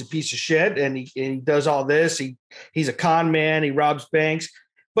dating, he's a piece of shit and he does all this, he's a con man, he robs banks,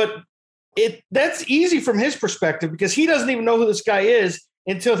 but that's easy from his perspective because he doesn't even know who this guy is.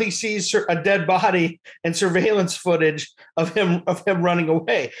 until he sees a dead body and surveillance footage of him running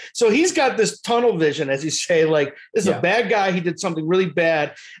away. So he's got this tunnel vision, as you say, like this is a bad guy. He did something really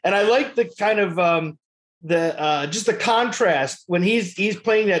bad. And I like the kind of just the contrast when he's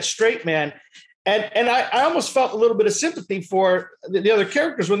playing that straight man. And I almost felt a little bit of sympathy for the other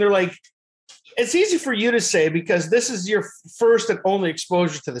characters when they're like, it's easy for you to say because this is your first and only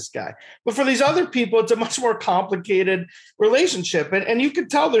exposure to this guy. But for these other people, it's a much more complicated relationship. And you can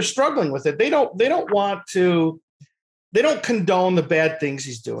tell they're struggling with it. They don't condone the bad things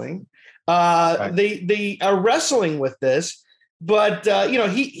he's doing. Right. They are wrestling with this. But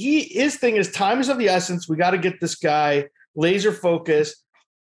his thing is time is of the essence. We got to get this guy laser focused.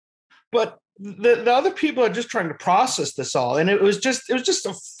 But the other people are just trying to process this all, and it was just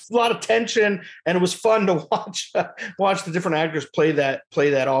a lot of tension, and it was fun to watch the different actors play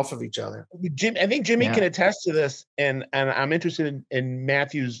that off of each other. I think Jimmy can attest to this, and I'm interested in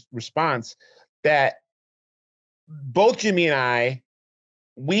Matthew's response that both Jimmy and I,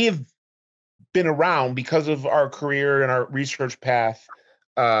 we've been around because of our career and our research path.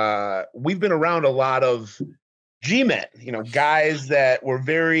 We've been around a lot of G-men, guys that were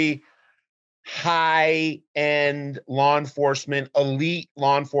very high-end law enforcement, elite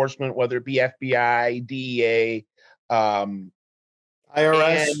law enforcement, whether it be FBI, DEA, IRS,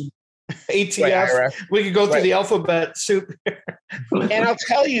 ATF. Right, IRS. We could go through the alphabet soup. And I'll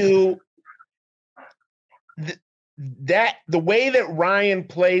tell you that the way that Ryan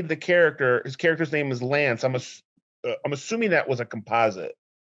played the character, his character's name is Lance. I'm assuming that was a composite.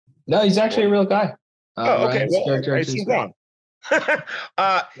 No, he's actually a real guy. Okay. Well, I see wrong.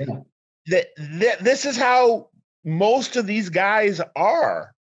 This is how most of these guys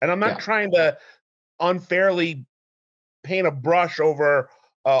are. And I'm not trying to unfairly paint a brush over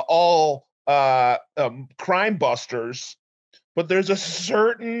all crime busters, but there's a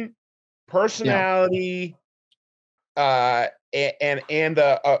certain personality and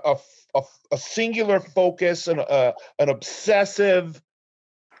a singular focus and an obsessive,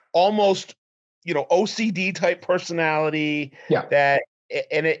 almost OCD type personality that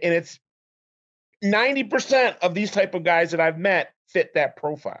it's 90% of these type of guys that I've met fit that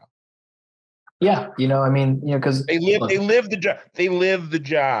profile. Yeah, because they live the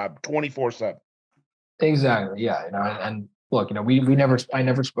job 24/7. Exactly. Yeah, and look, I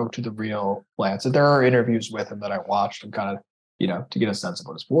never spoke to the real Lance. There are interviews with him that I watched and kind of, to get a sense of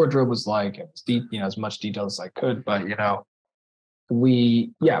what his wardrobe was like and as much detail as I could. But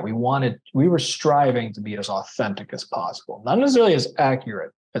we were striving to be as authentic as possible, not necessarily as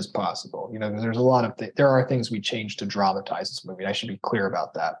accurate as possible, because there's a lot of there are things we changed to dramatize this movie. I should be clear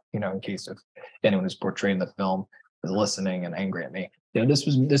about that, in case if anyone who's portraying the film is listening and angry at me. This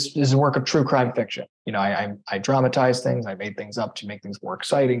is a work of true crime fiction. I dramatize things, I made things up to make things more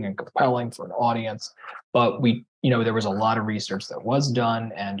exciting and compelling for an audience. But there was a lot of research that was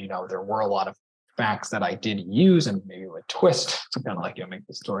done, and there were a lot of facts that I did use and maybe a twist to kind of make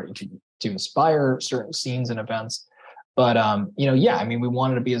the story to inspire certain scenes and events. But we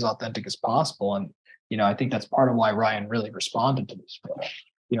wanted to be as authentic as possible, and I think that's part of why Ryan really responded to this film,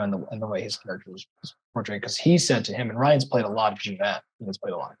 in the way his character was portrayed, because he said to him, and Ryan's played a lot of G-men, he's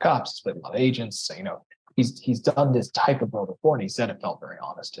played a lot of cops, he's played a lot of agents, so he's done this type of role before, and he said it felt very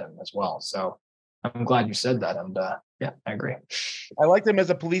honest to him as well. So I'm glad you said that, and I agree. I liked him as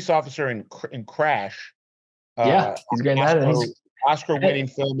a police officer in Crash. He's getting that. Oscar-winning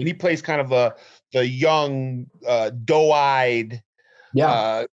film, and he plays kind of the young, doe-eyed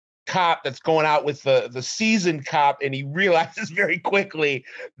cop that's going out with the seasoned cop, and he realizes very quickly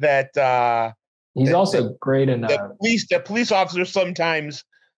that he's also great in the police officers sometimes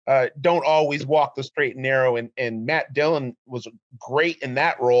don't always walk the straight and narrow, and Matt Dillon was great in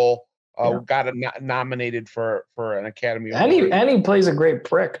that role. Got nominated for an Academy Award. And he plays a great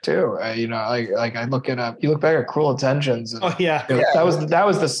prick too. I look at you look back at Cruel Intentions. And, that was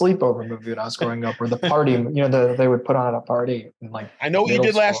the sleepover movie when I was growing up, or the party. They would put on at a party. I know what you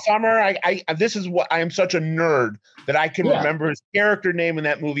did last summer. This is what I am such a nerd that I can remember his character name in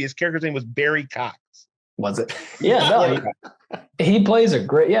that movie. His character's name was Barry Cox. Was it? Yeah, no. He plays a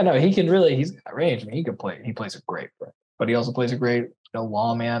great. Yeah, no. He can really. He's got range. He plays a great prick, but he also plays a great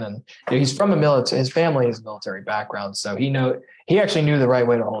lawman, and he's from a military. His family has a military background, so he actually knew the right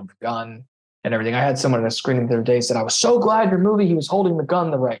way to hold the gun and everything. I had someone at a screening the other day said, "I was so glad your movie he was holding the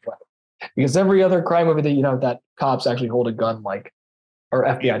gun the right way," because every other crime movie that that cops actually hold a gun or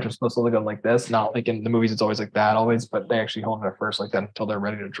FBI just supposed to hold a gun like this, not like in the movies it's always like that always, but they actually hold it at first like that until they're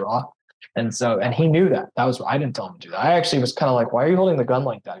ready to draw. And he knew that. I didn't tell him to do that. I actually was kind of like, "Why are you holding the gun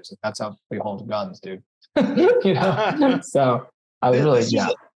like that?" He was like, "That's how we hold the guns, dude." So. I was really,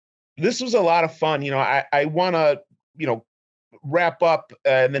 this was a lot of fun. I want to, wrap up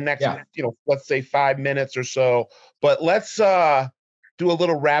in the next, let's say 5 minutes or so, but let's do a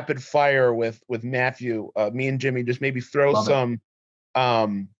little rapid fire with Matthew. Me and Jimmy just maybe throw some.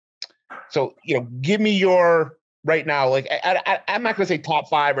 So, give me your right now. Like, I'm not going to say top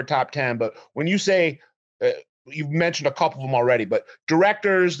 5 or top 10, but when you say, you've mentioned a couple of them already, but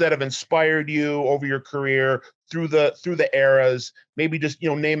directors that have inspired you over your career through the eras, maybe just,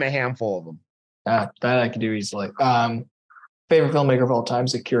 name a handful of them. That I can do easily. Favorite filmmaker of all time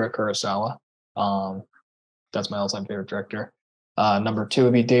is Akira Kurosawa. That's my all-time favorite director. Number 2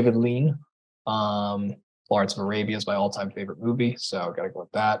 would be David Lean. Lawrence of Arabia is my all-time favorite movie, so I gotta go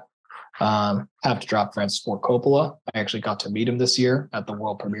with that. Have to drop Francis Ford Coppola. I actually got to meet him this year at the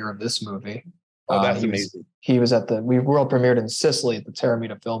world premiere of this movie. Oh, that's amazing. He was we world premiered in Sicily at the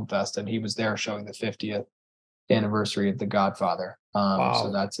Taormina Film Fest, and he was there showing the 50th anniversary of The Godfather. Wow.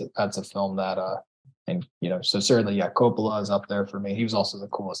 So that's a film that and so certainly Coppola is up there for me. He was also the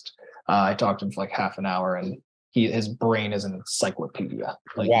coolest. I talked to him for like half an hour, and his brain is an encyclopedia.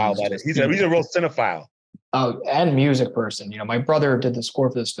 Wow, he's a real cinephile. Oh, and music person. My brother did the score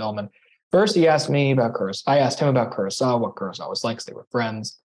for this film, and first he asked me about Kurosawa. I asked him about Kurosawa, what Kurosawa was like, because they were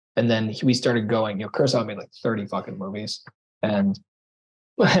friends. And then we started going. Kurosawa made like 30 fucking movies, and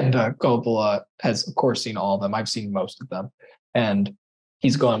Coppola has of course seen all of them. I've seen most of them, and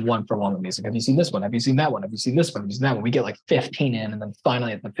he's going one for one with music. Have you seen this one? Have you seen that one? Have you seen this one? Have you seen that one? We get like 15 in, and then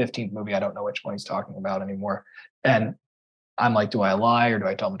finally at the 15th movie, I don't know which one he's talking about anymore. And I'm like, do I lie or do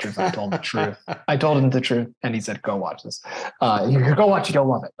I tell him the truth? I told him the truth. I told him the truth, and he said, go watch this. You go watch it, you'll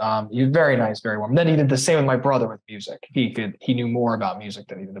love it. He was very nice, very warm. Then he did the same with my brother with music. He knew more about music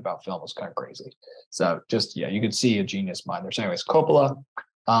than he did about film. It was kind of crazy. So just, you could see a genius mind there. So anyways, Coppola,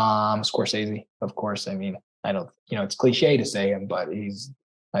 Scorsese, of course. I mean, I don't, it's cliche to say him, but he's,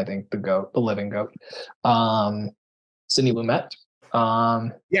 I think, the GOAT, the living GOAT. Sidney Lumet.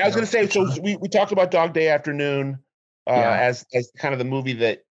 I was going to say, so we talked about Dog Day Afternoon as kind of the movie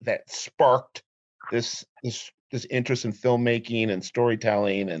that sparked this interest in filmmaking and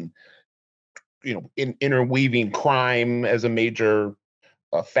storytelling, and interweaving crime as a major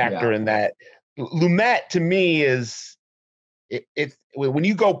factor in that. Lumet to me is it's when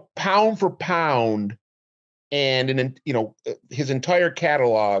you go pound for pound, and in his entire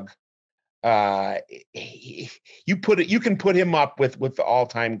catalog, you can put him up with the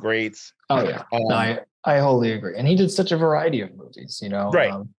all-time greats. Oh yeah, I wholly agree. And he did such a variety of movies,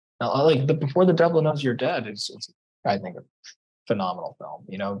 right? Like Before the Devil Knows You're Dead is I think a phenomenal film.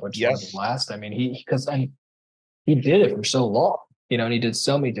 Which one of his last. I mean, he did it for so long. And he did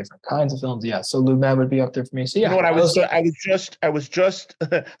so many different kinds of films. Yeah, so Lumet would be up there for me. So yeah, I was just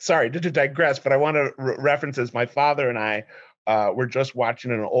sorry to digress, but I want to reference this. My father and I were just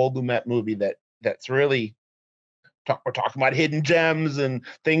watching an old Lumet movie that's really we're talking about hidden gems and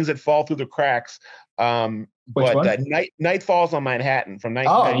things that fall through the cracks. Night Falls on Manhattan from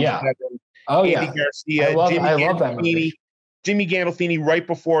 1997. Oh yeah, Andy Garcia, I love that movie. Jimmy Gandolfini right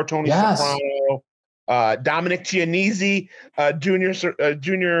before Tony Soprano. Dominic Chianese, junior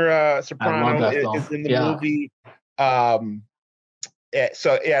soprano is in the movie.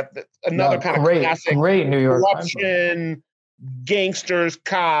 Another kind of classic. Great New York Corruption, Gangsters,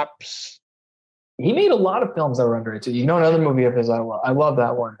 Cops. He made a lot of films that were underrated. Another movie of his I love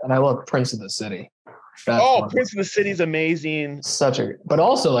that one, and I love Prince of the City. Prince of the City is amazing. But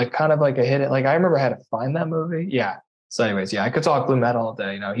also like kind of like a hidden. Like I remember I had to find that movie. Yeah. So anyways, I could talk Lumet all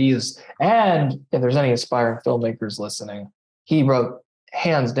day. And if there's any aspiring filmmakers listening, he wrote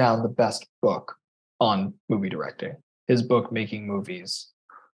hands down the best book on movie directing. His book, Making Movies,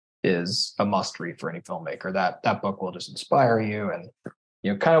 is a must read for any filmmaker. That book will just inspire you. And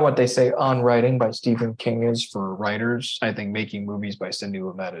kind of what they say on writing by Stephen King is for writers. I think Making Movies by Sidney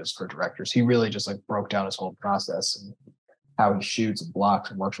Lumet is for directors. He really just broke down his whole process and how he shoots and blocks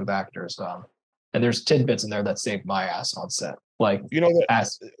and works with actors. And there's tidbits in there that saved my ass on set. Like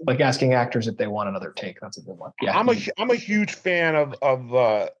asking actors if they want another take. That's a good one. Yeah, I'm a huge fan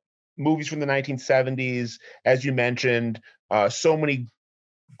of movies from the 1970s, as you mentioned. So many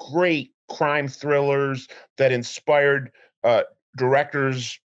great crime thrillers that inspired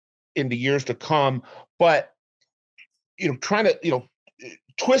directors in the years to come. But trying to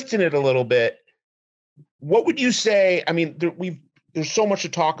twisting it a little bit. What would you say? I mean, there's so much to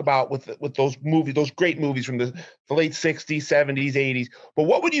talk about with those movies, those great movies from the late 60s, 70s, 80s. But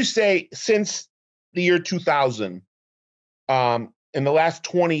what would you say since the year 2000, in the last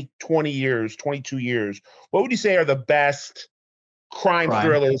 20 years, 22 years, what would you say are the best crime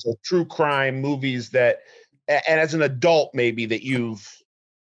thrillers or true crime movies that and as an adult, maybe that you've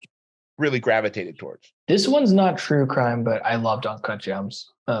really gravitated towards? This one's not true crime, but I loved Uncut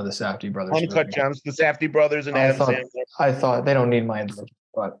Gems, the Safdie brothers. Uncut Gems, the Safdie brothers, and Adam Sandler. I thought they don't need my endorsement,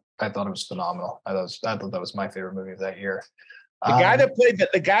 but I thought it was phenomenal. I thought that was my favorite movie of that year. The guy that played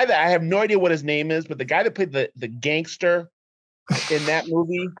the guy that I have no idea what his name is, but the guy that played the gangster in that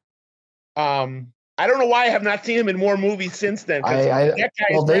movie. I don't know why I have not seen him in more movies since then.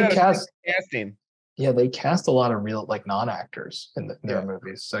 They cast casting. Yeah, they cast a lot of real non-actors in their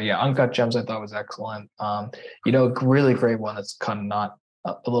movies. So yeah, Uncut Gems I thought was excellent. Really great one that's kind of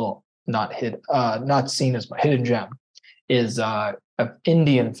not seen as much, hidden gem is an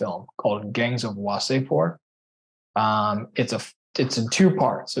Indian film called Gangs of Wasseypur. It's in two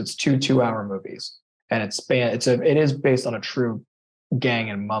parts. So it's two 2-hour movies, and it is based on a true gang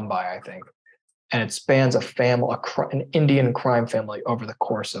in Mumbai, I think, and it spans an Indian crime family over the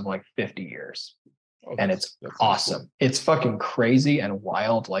course of 50 years. And it's awesome. Cool. It's fucking crazy and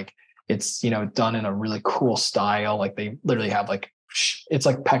wild. It's done in a really cool style. They literally have it's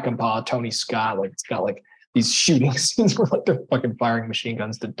like Peckinpah, Tony Scott. It's got these shooting scenes where they're fucking firing machine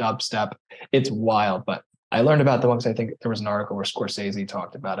guns to dubstep. It's wild. But I learned about them because I think there was an article where Scorsese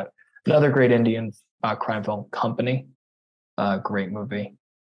talked about it. Another great Indian crime film, Company. Great movie.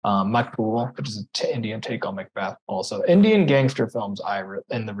 Makbul, which is an Indian take on Macbeth. Also, Indian gangster films.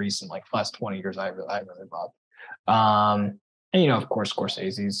 In the recent last 20 years, I really love. And of course,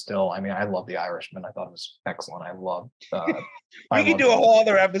 Scorsese still. I love The Irishman. I thought it was excellent. I love. We can do a whole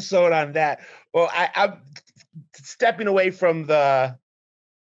other episode on that. Well, I'm stepping away from the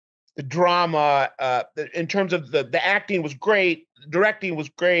drama. In terms of the acting was great, directing was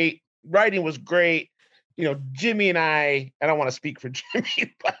great, writing was great. Jimmy and I don't want to speak for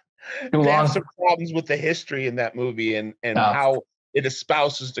Jimmy, but they have some problems with the history in that movie and how it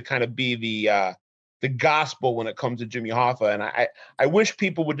espouses to kind of be the gospel when it comes to Jimmy Hoffa. And I wish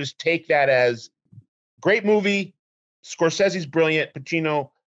people would just take that as great movie. Scorsese's brilliant, Pacino,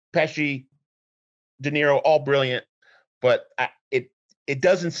 Pesci, De Niro, all brilliant, but it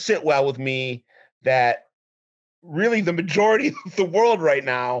doesn't sit well with me that really the majority of the world right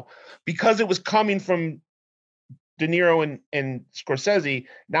now, because it was coming from De Niro and Scorsese,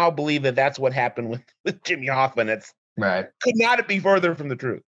 now believe that that's what happened with Jimmy Hoffa. And it's right. Could not be further from the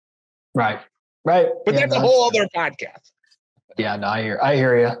truth. Right. But that's a whole other podcast. Yeah, no, I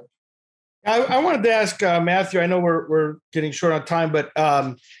hear you. I wanted to ask Matthew, I know we're getting short on time, but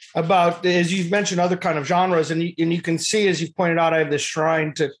about, as you've mentioned, other kind of genres, and you can see, as you've pointed out, I have this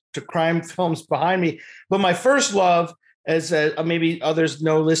shrine to crime films behind me. But my first love, as maybe others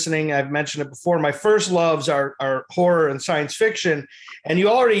know listening, I've mentioned it before, my first loves are horror and science fiction. And you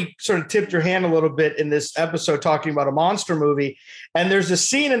already sort of tipped your hand a little bit in this episode talking about a monster movie. And there's a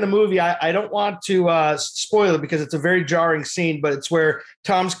scene in the movie, I don't want to spoil it because it's a very jarring scene, but it's where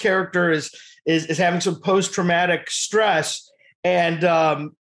Tom's character is having some post-traumatic stress.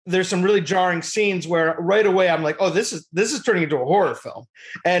 And there's some really jarring scenes where right away I'm like, oh, this is turning into a horror film.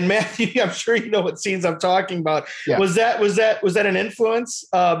 And Matthew, I'm sure you know what scenes I'm talking about. Yeah. Was that an influence?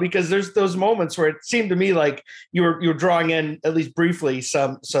 Because there's those moments where it seemed to me like you were drawing in, at least briefly,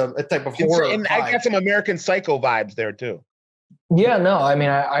 a type of horror. And I got some American Psycho vibes there too. Yeah, no,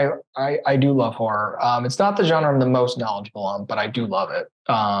 I do love horror. It's not the genre I'm the most knowledgeable on, but I do love it.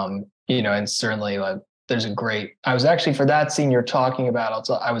 And certainly there's I was actually, for that scene you're talking about,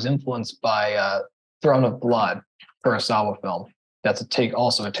 I was influenced by Throne of Blood, Kurosawa film. That's a take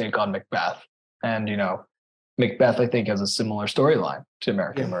on Macbeth. And, Macbeth, I think, has a similar storyline to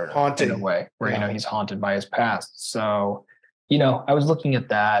American Murder in a way where, he's haunted by his past. So, I was looking at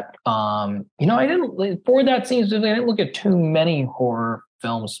that. I didn't, for that scene, I didn't look at too many horror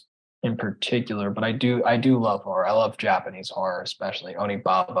films in particular, but I do love horror. I love Japanese horror, especially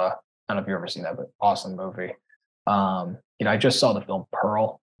Onibaba. I don't know if you've ever seen that, but awesome movie. I just saw the film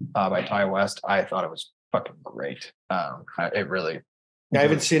Pearl by Ty West. I thought it was fucking great. It really. I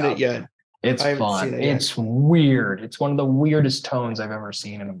haven't seen it yet. It's fun. It's weird. It's one of the weirdest tones I've ever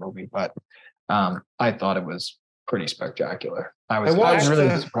seen in a movie, but I thought it was pretty spectacular. I was really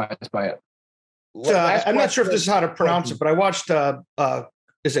surprised by it. I'm not sure if this is how to pronounce it, but I watched.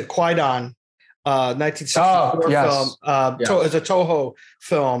 Is it Qui-Gon? 1964 film. It's a Toho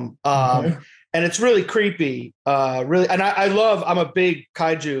film. And it's really creepy. Really, and I'm a big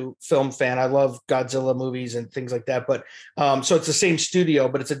kaiju film fan. I love Godzilla movies and things like that. But so it's the same studio,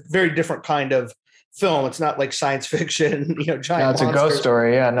 but it's a very different kind of film. It's not like science fiction, giant monsters. It's a ghost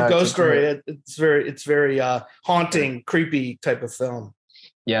story. Yeah, no, ghost story. It's very haunting, creepy type of film.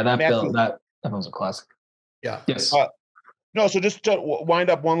 Yeah, that film's a classic. Yeah. Yes. No, so just to wind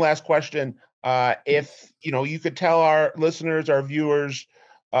up, one last question. If you could tell our listeners, our viewers,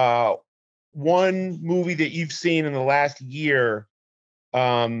 one movie that you've seen in the last year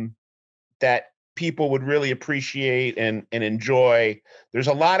that people would really appreciate and enjoy. There's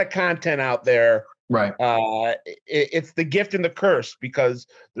a lot of content out there. Right. It's the gift and the curse because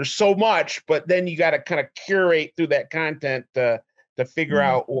there's so much, but then you got to kind of curate through that content to figure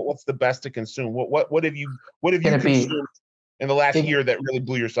out what's the best to consume. What have you consumed in the last year that really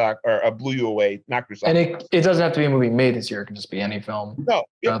blew your sock or blew you away, knocked your sock? And it doesn't have to be a movie made this year. It can just be any film out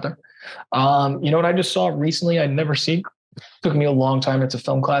there. You know what I just saw recently? I'd never seen. Took me a long time. It's a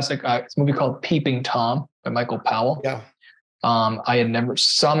film classic. It's a movie called Peeping Tom by Michael Powell. Yeah. I had never,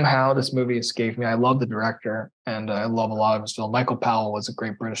 somehow this movie escaped me. I love the director and I love a lot of his film. Michael Powell was a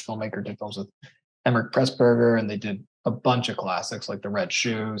great British filmmaker, did films with Emmerich Pressburger, and they did a bunch of classics like The Red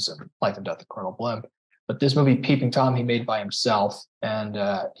Shoes and Life and Death of Colonel Blimp. But this movie, Peeping Tom, he made by himself, and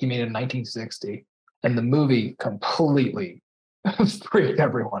he made it in 1960. And the movie completely freaked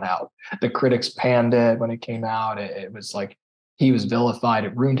everyone out. The critics panned it when it came out. It was like he was vilified.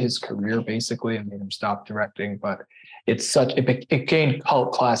 It ruined his career basically and made him stop directing. But it gained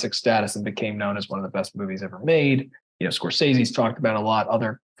cult classic status and became known as one of the best movies ever made. Scorsese's talked about it a lot.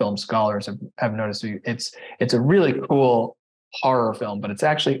 Other film scholars have noticed it's a really cool horror film, but it's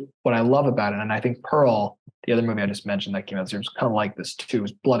actually what I love about it. And I think Pearl, the other movie I just mentioned that came out, was kind of like this too. It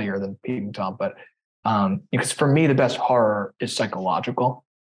was bloodier than Peeping Tom, but because for me the best horror is psychological,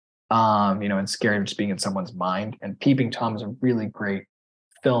 and scary, just being in someone's mind. And Peeping Tom is a really great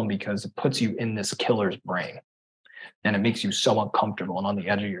film because it puts you in this killer's brain, and it makes you so uncomfortable and on the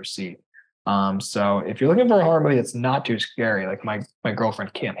edge of your seat. So if you're looking for a horror movie that's not too scary, like my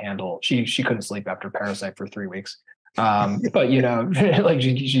girlfriend can't handle, she couldn't sleep after Parasite for 3 weeks. But like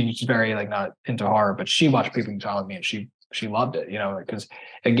she's very like not into horror, but she watched Peeping Tom with me and she loved it, because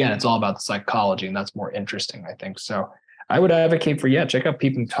again, it's all about the psychology and that's more interesting, I think. So I would advocate for, check out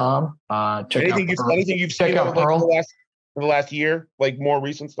Peeping Tom. Anything you've seen out like the last year, like more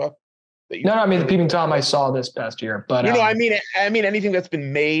recent stuff? No, I mean the Peeping Tom I saw this past year, but I mean anything that's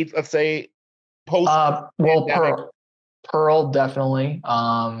been made, let's say post. Pearl definitely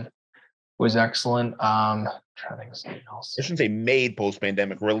was excellent. I'm trying to think of something else. I shouldn't say made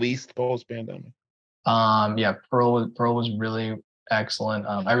post-pandemic, released post-pandemic. Pearl was really excellent.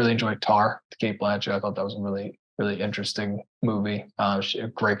 I really enjoyed Tar, the Kate Blanchett. I thought that was a really, really interesting movie. A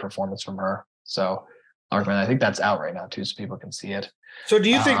great performance from her. So I recommend. I think that's out right now too, so people can see it. So do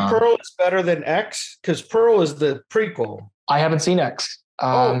you think Pearl is better than X? Because Pearl is the prequel. I haven't seen X.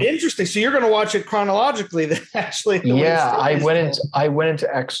 Interesting. So you're going to watch it chronologically then, actually. I went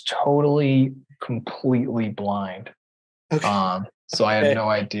into X completely blind. Okay. So I had no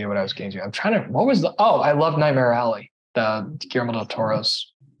idea what I was getting to. I love Nightmare Alley, the Guillermo del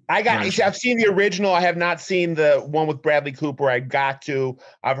Toro's. I've seen the original. I have not seen the one with Bradley Cooper. I've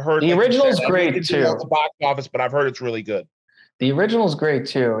heard the original's great too. The box office, but I've heard it's really good. The original's great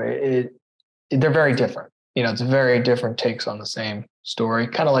too. They're very different. It's very different takes on the same story,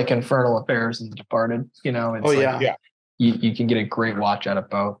 kind of like Infernal Affairs and The Departed. You can get a great watch out of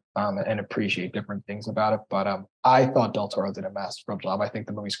both and appreciate different things about it. But I thought Del Toro did a masterful job. I think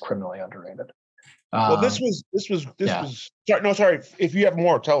the movie's criminally underrated. Well, this was. Sorry. If you have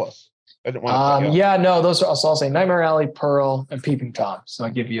more, tell us. I didn't want to. Those are. So I'll say Nightmare Alley, Pearl, and Peeping Tom. So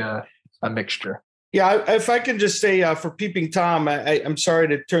I'll give you a mixture. Yeah, if I can just say for Peeping Tom, I'm sorry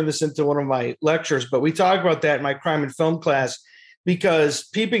to turn this into one of my lectures, but we talk about that in my crime and film class because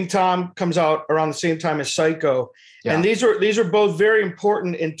Peeping Tom comes out around the same time as Psycho. Yeah. And these are both very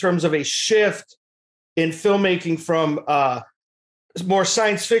important in terms of a shift in filmmaking from more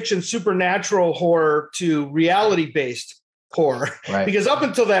science fiction, supernatural horror to reality-based horror. Right. Because up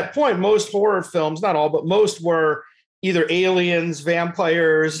until that point, most horror films, not all, but most were either aliens,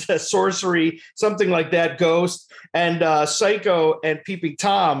 vampires, sorcery, something like that, ghost. And Psycho and Peeping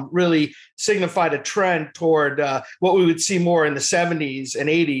Tom really signified a trend toward what we would see more in the 70s and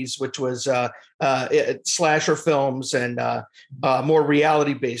 80s, which was slasher films and more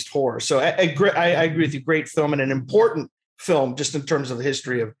reality-based horror. So I agree with you. Great film and an important film just in terms of the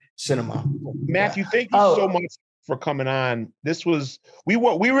history of cinema. Matthew, thank you so much for coming on. We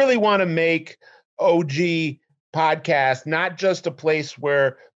really want to make OG podcast not just a place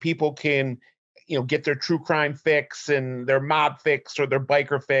where people can get their true crime fix and their mob fix or their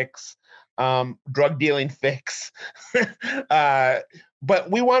biker fix, drug dealing fix, but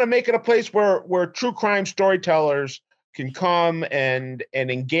we want to make it a place where true crime storytellers can come and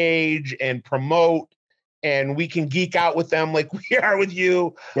engage and promote, and we can geek out with them like we are with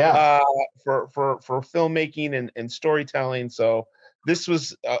you for filmmaking and storytelling. So this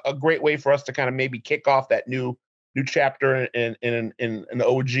was a great way for us to kind of maybe kick off that new chapter in an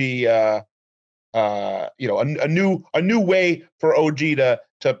OG, a new way for OG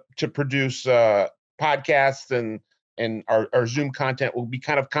to produce podcasts, and our Zoom content will be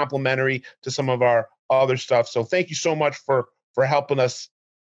kind of complementary to some of our other stuff. So thank you so much for helping us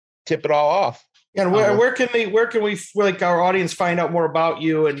tip it all off. And where can we like our audience find out more about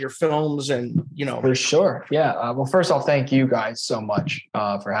you and your films and For sure. Yeah. Well, first off, thank you guys so much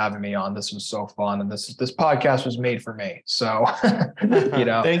for having me on. This was so fun, and this podcast was made for me. So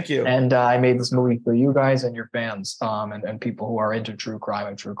thank you. And I made this movie for you guys and your fans, and people who are into true crime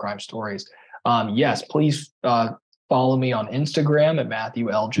and true crime stories. Yes, please follow me on Instagram at Matthew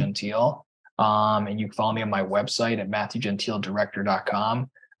L. Gentile. And you can follow me on my website at MatthewGentileDirector.com.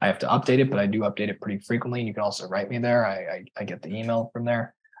 I have to update it, but I do update it pretty frequently. And you can also write me there. I get the email from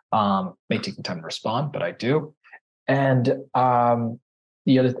there. May take some time to respond, but I do. And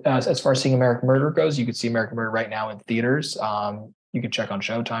the other, as far as seeing American Murder goes, you can see American Murder right now in theaters. You can check on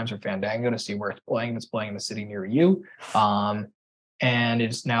Showtimes or Fandango to see where it's playing. It's playing in the city near you. And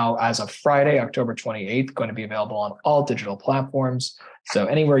it's now, as of Friday, October 28th, going to be available on all digital platforms. So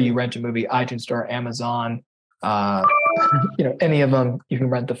anywhere you rent a movie, iTunes Store, Amazon, any of them, you can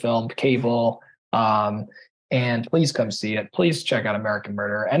rent the film, cable, and please come see it. Please check out American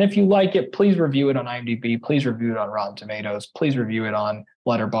Murder. And if you like it, please review it on IMDb. Please review it on Rotten Tomatoes. Please review it on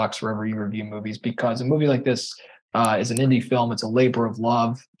Letterboxd, wherever you review movies, because a movie like this is an indie film. It's a labor of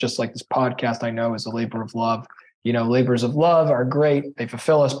love, just like this podcast I know is a labor of love. Labors of love are great. They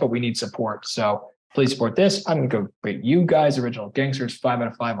fulfill us, but we need support. So please support this. I'm going to go rate you guys, Original Gangsters, 5 out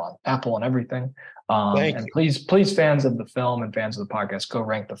of 5 on Apple and everything. And please, fans of the film and fans of the podcast, go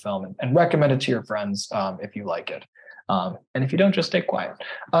rank the film and recommend it to your friends if you like it. And if you don't, just stay quiet.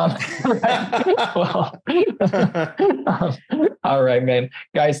 All right, man.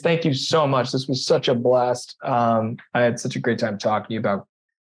 Guys, thank you so much. This was such a blast. I had such a great time talking to you about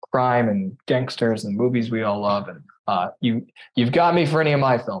crime and gangsters and movies we all love. And you've got me for any of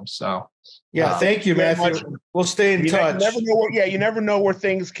my films. So yeah, thank you, Matthew. We'll stay in touch. You never know where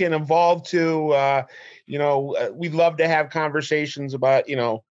things can evolve to. We'd love to have conversations about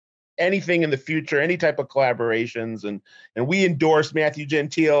anything in the future, any type of collaborations, and we endorse Matthew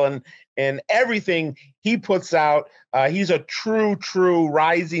Gentile and everything he puts out. He's a true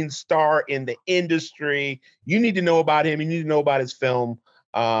rising star in the industry. You need to know about him. You need to know about his film.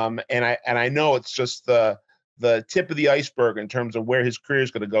 And I know it's just the tip of the iceberg in terms of where his career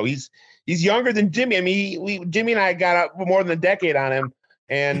is going to go. He's younger than Jimmy. I mean, Jimmy and I got up more than a decade on him,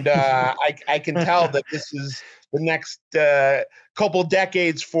 and I can tell that this is the next couple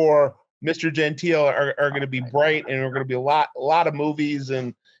decades for Mr. Gentile are going to be bright, and we're going to be a lot of movies,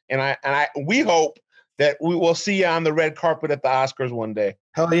 and we hope that we will see you on the red carpet at the Oscars one day.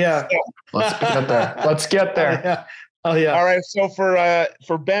 Hell yeah! So, let's get there. Oh yeah! All right. So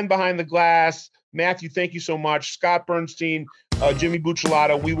for Ben behind the glass, Matthew, thank you so much. Scott Burnstein, Jimmy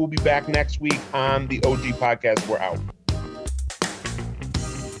Buccellato. We will be back next week on the OG podcast. We're out.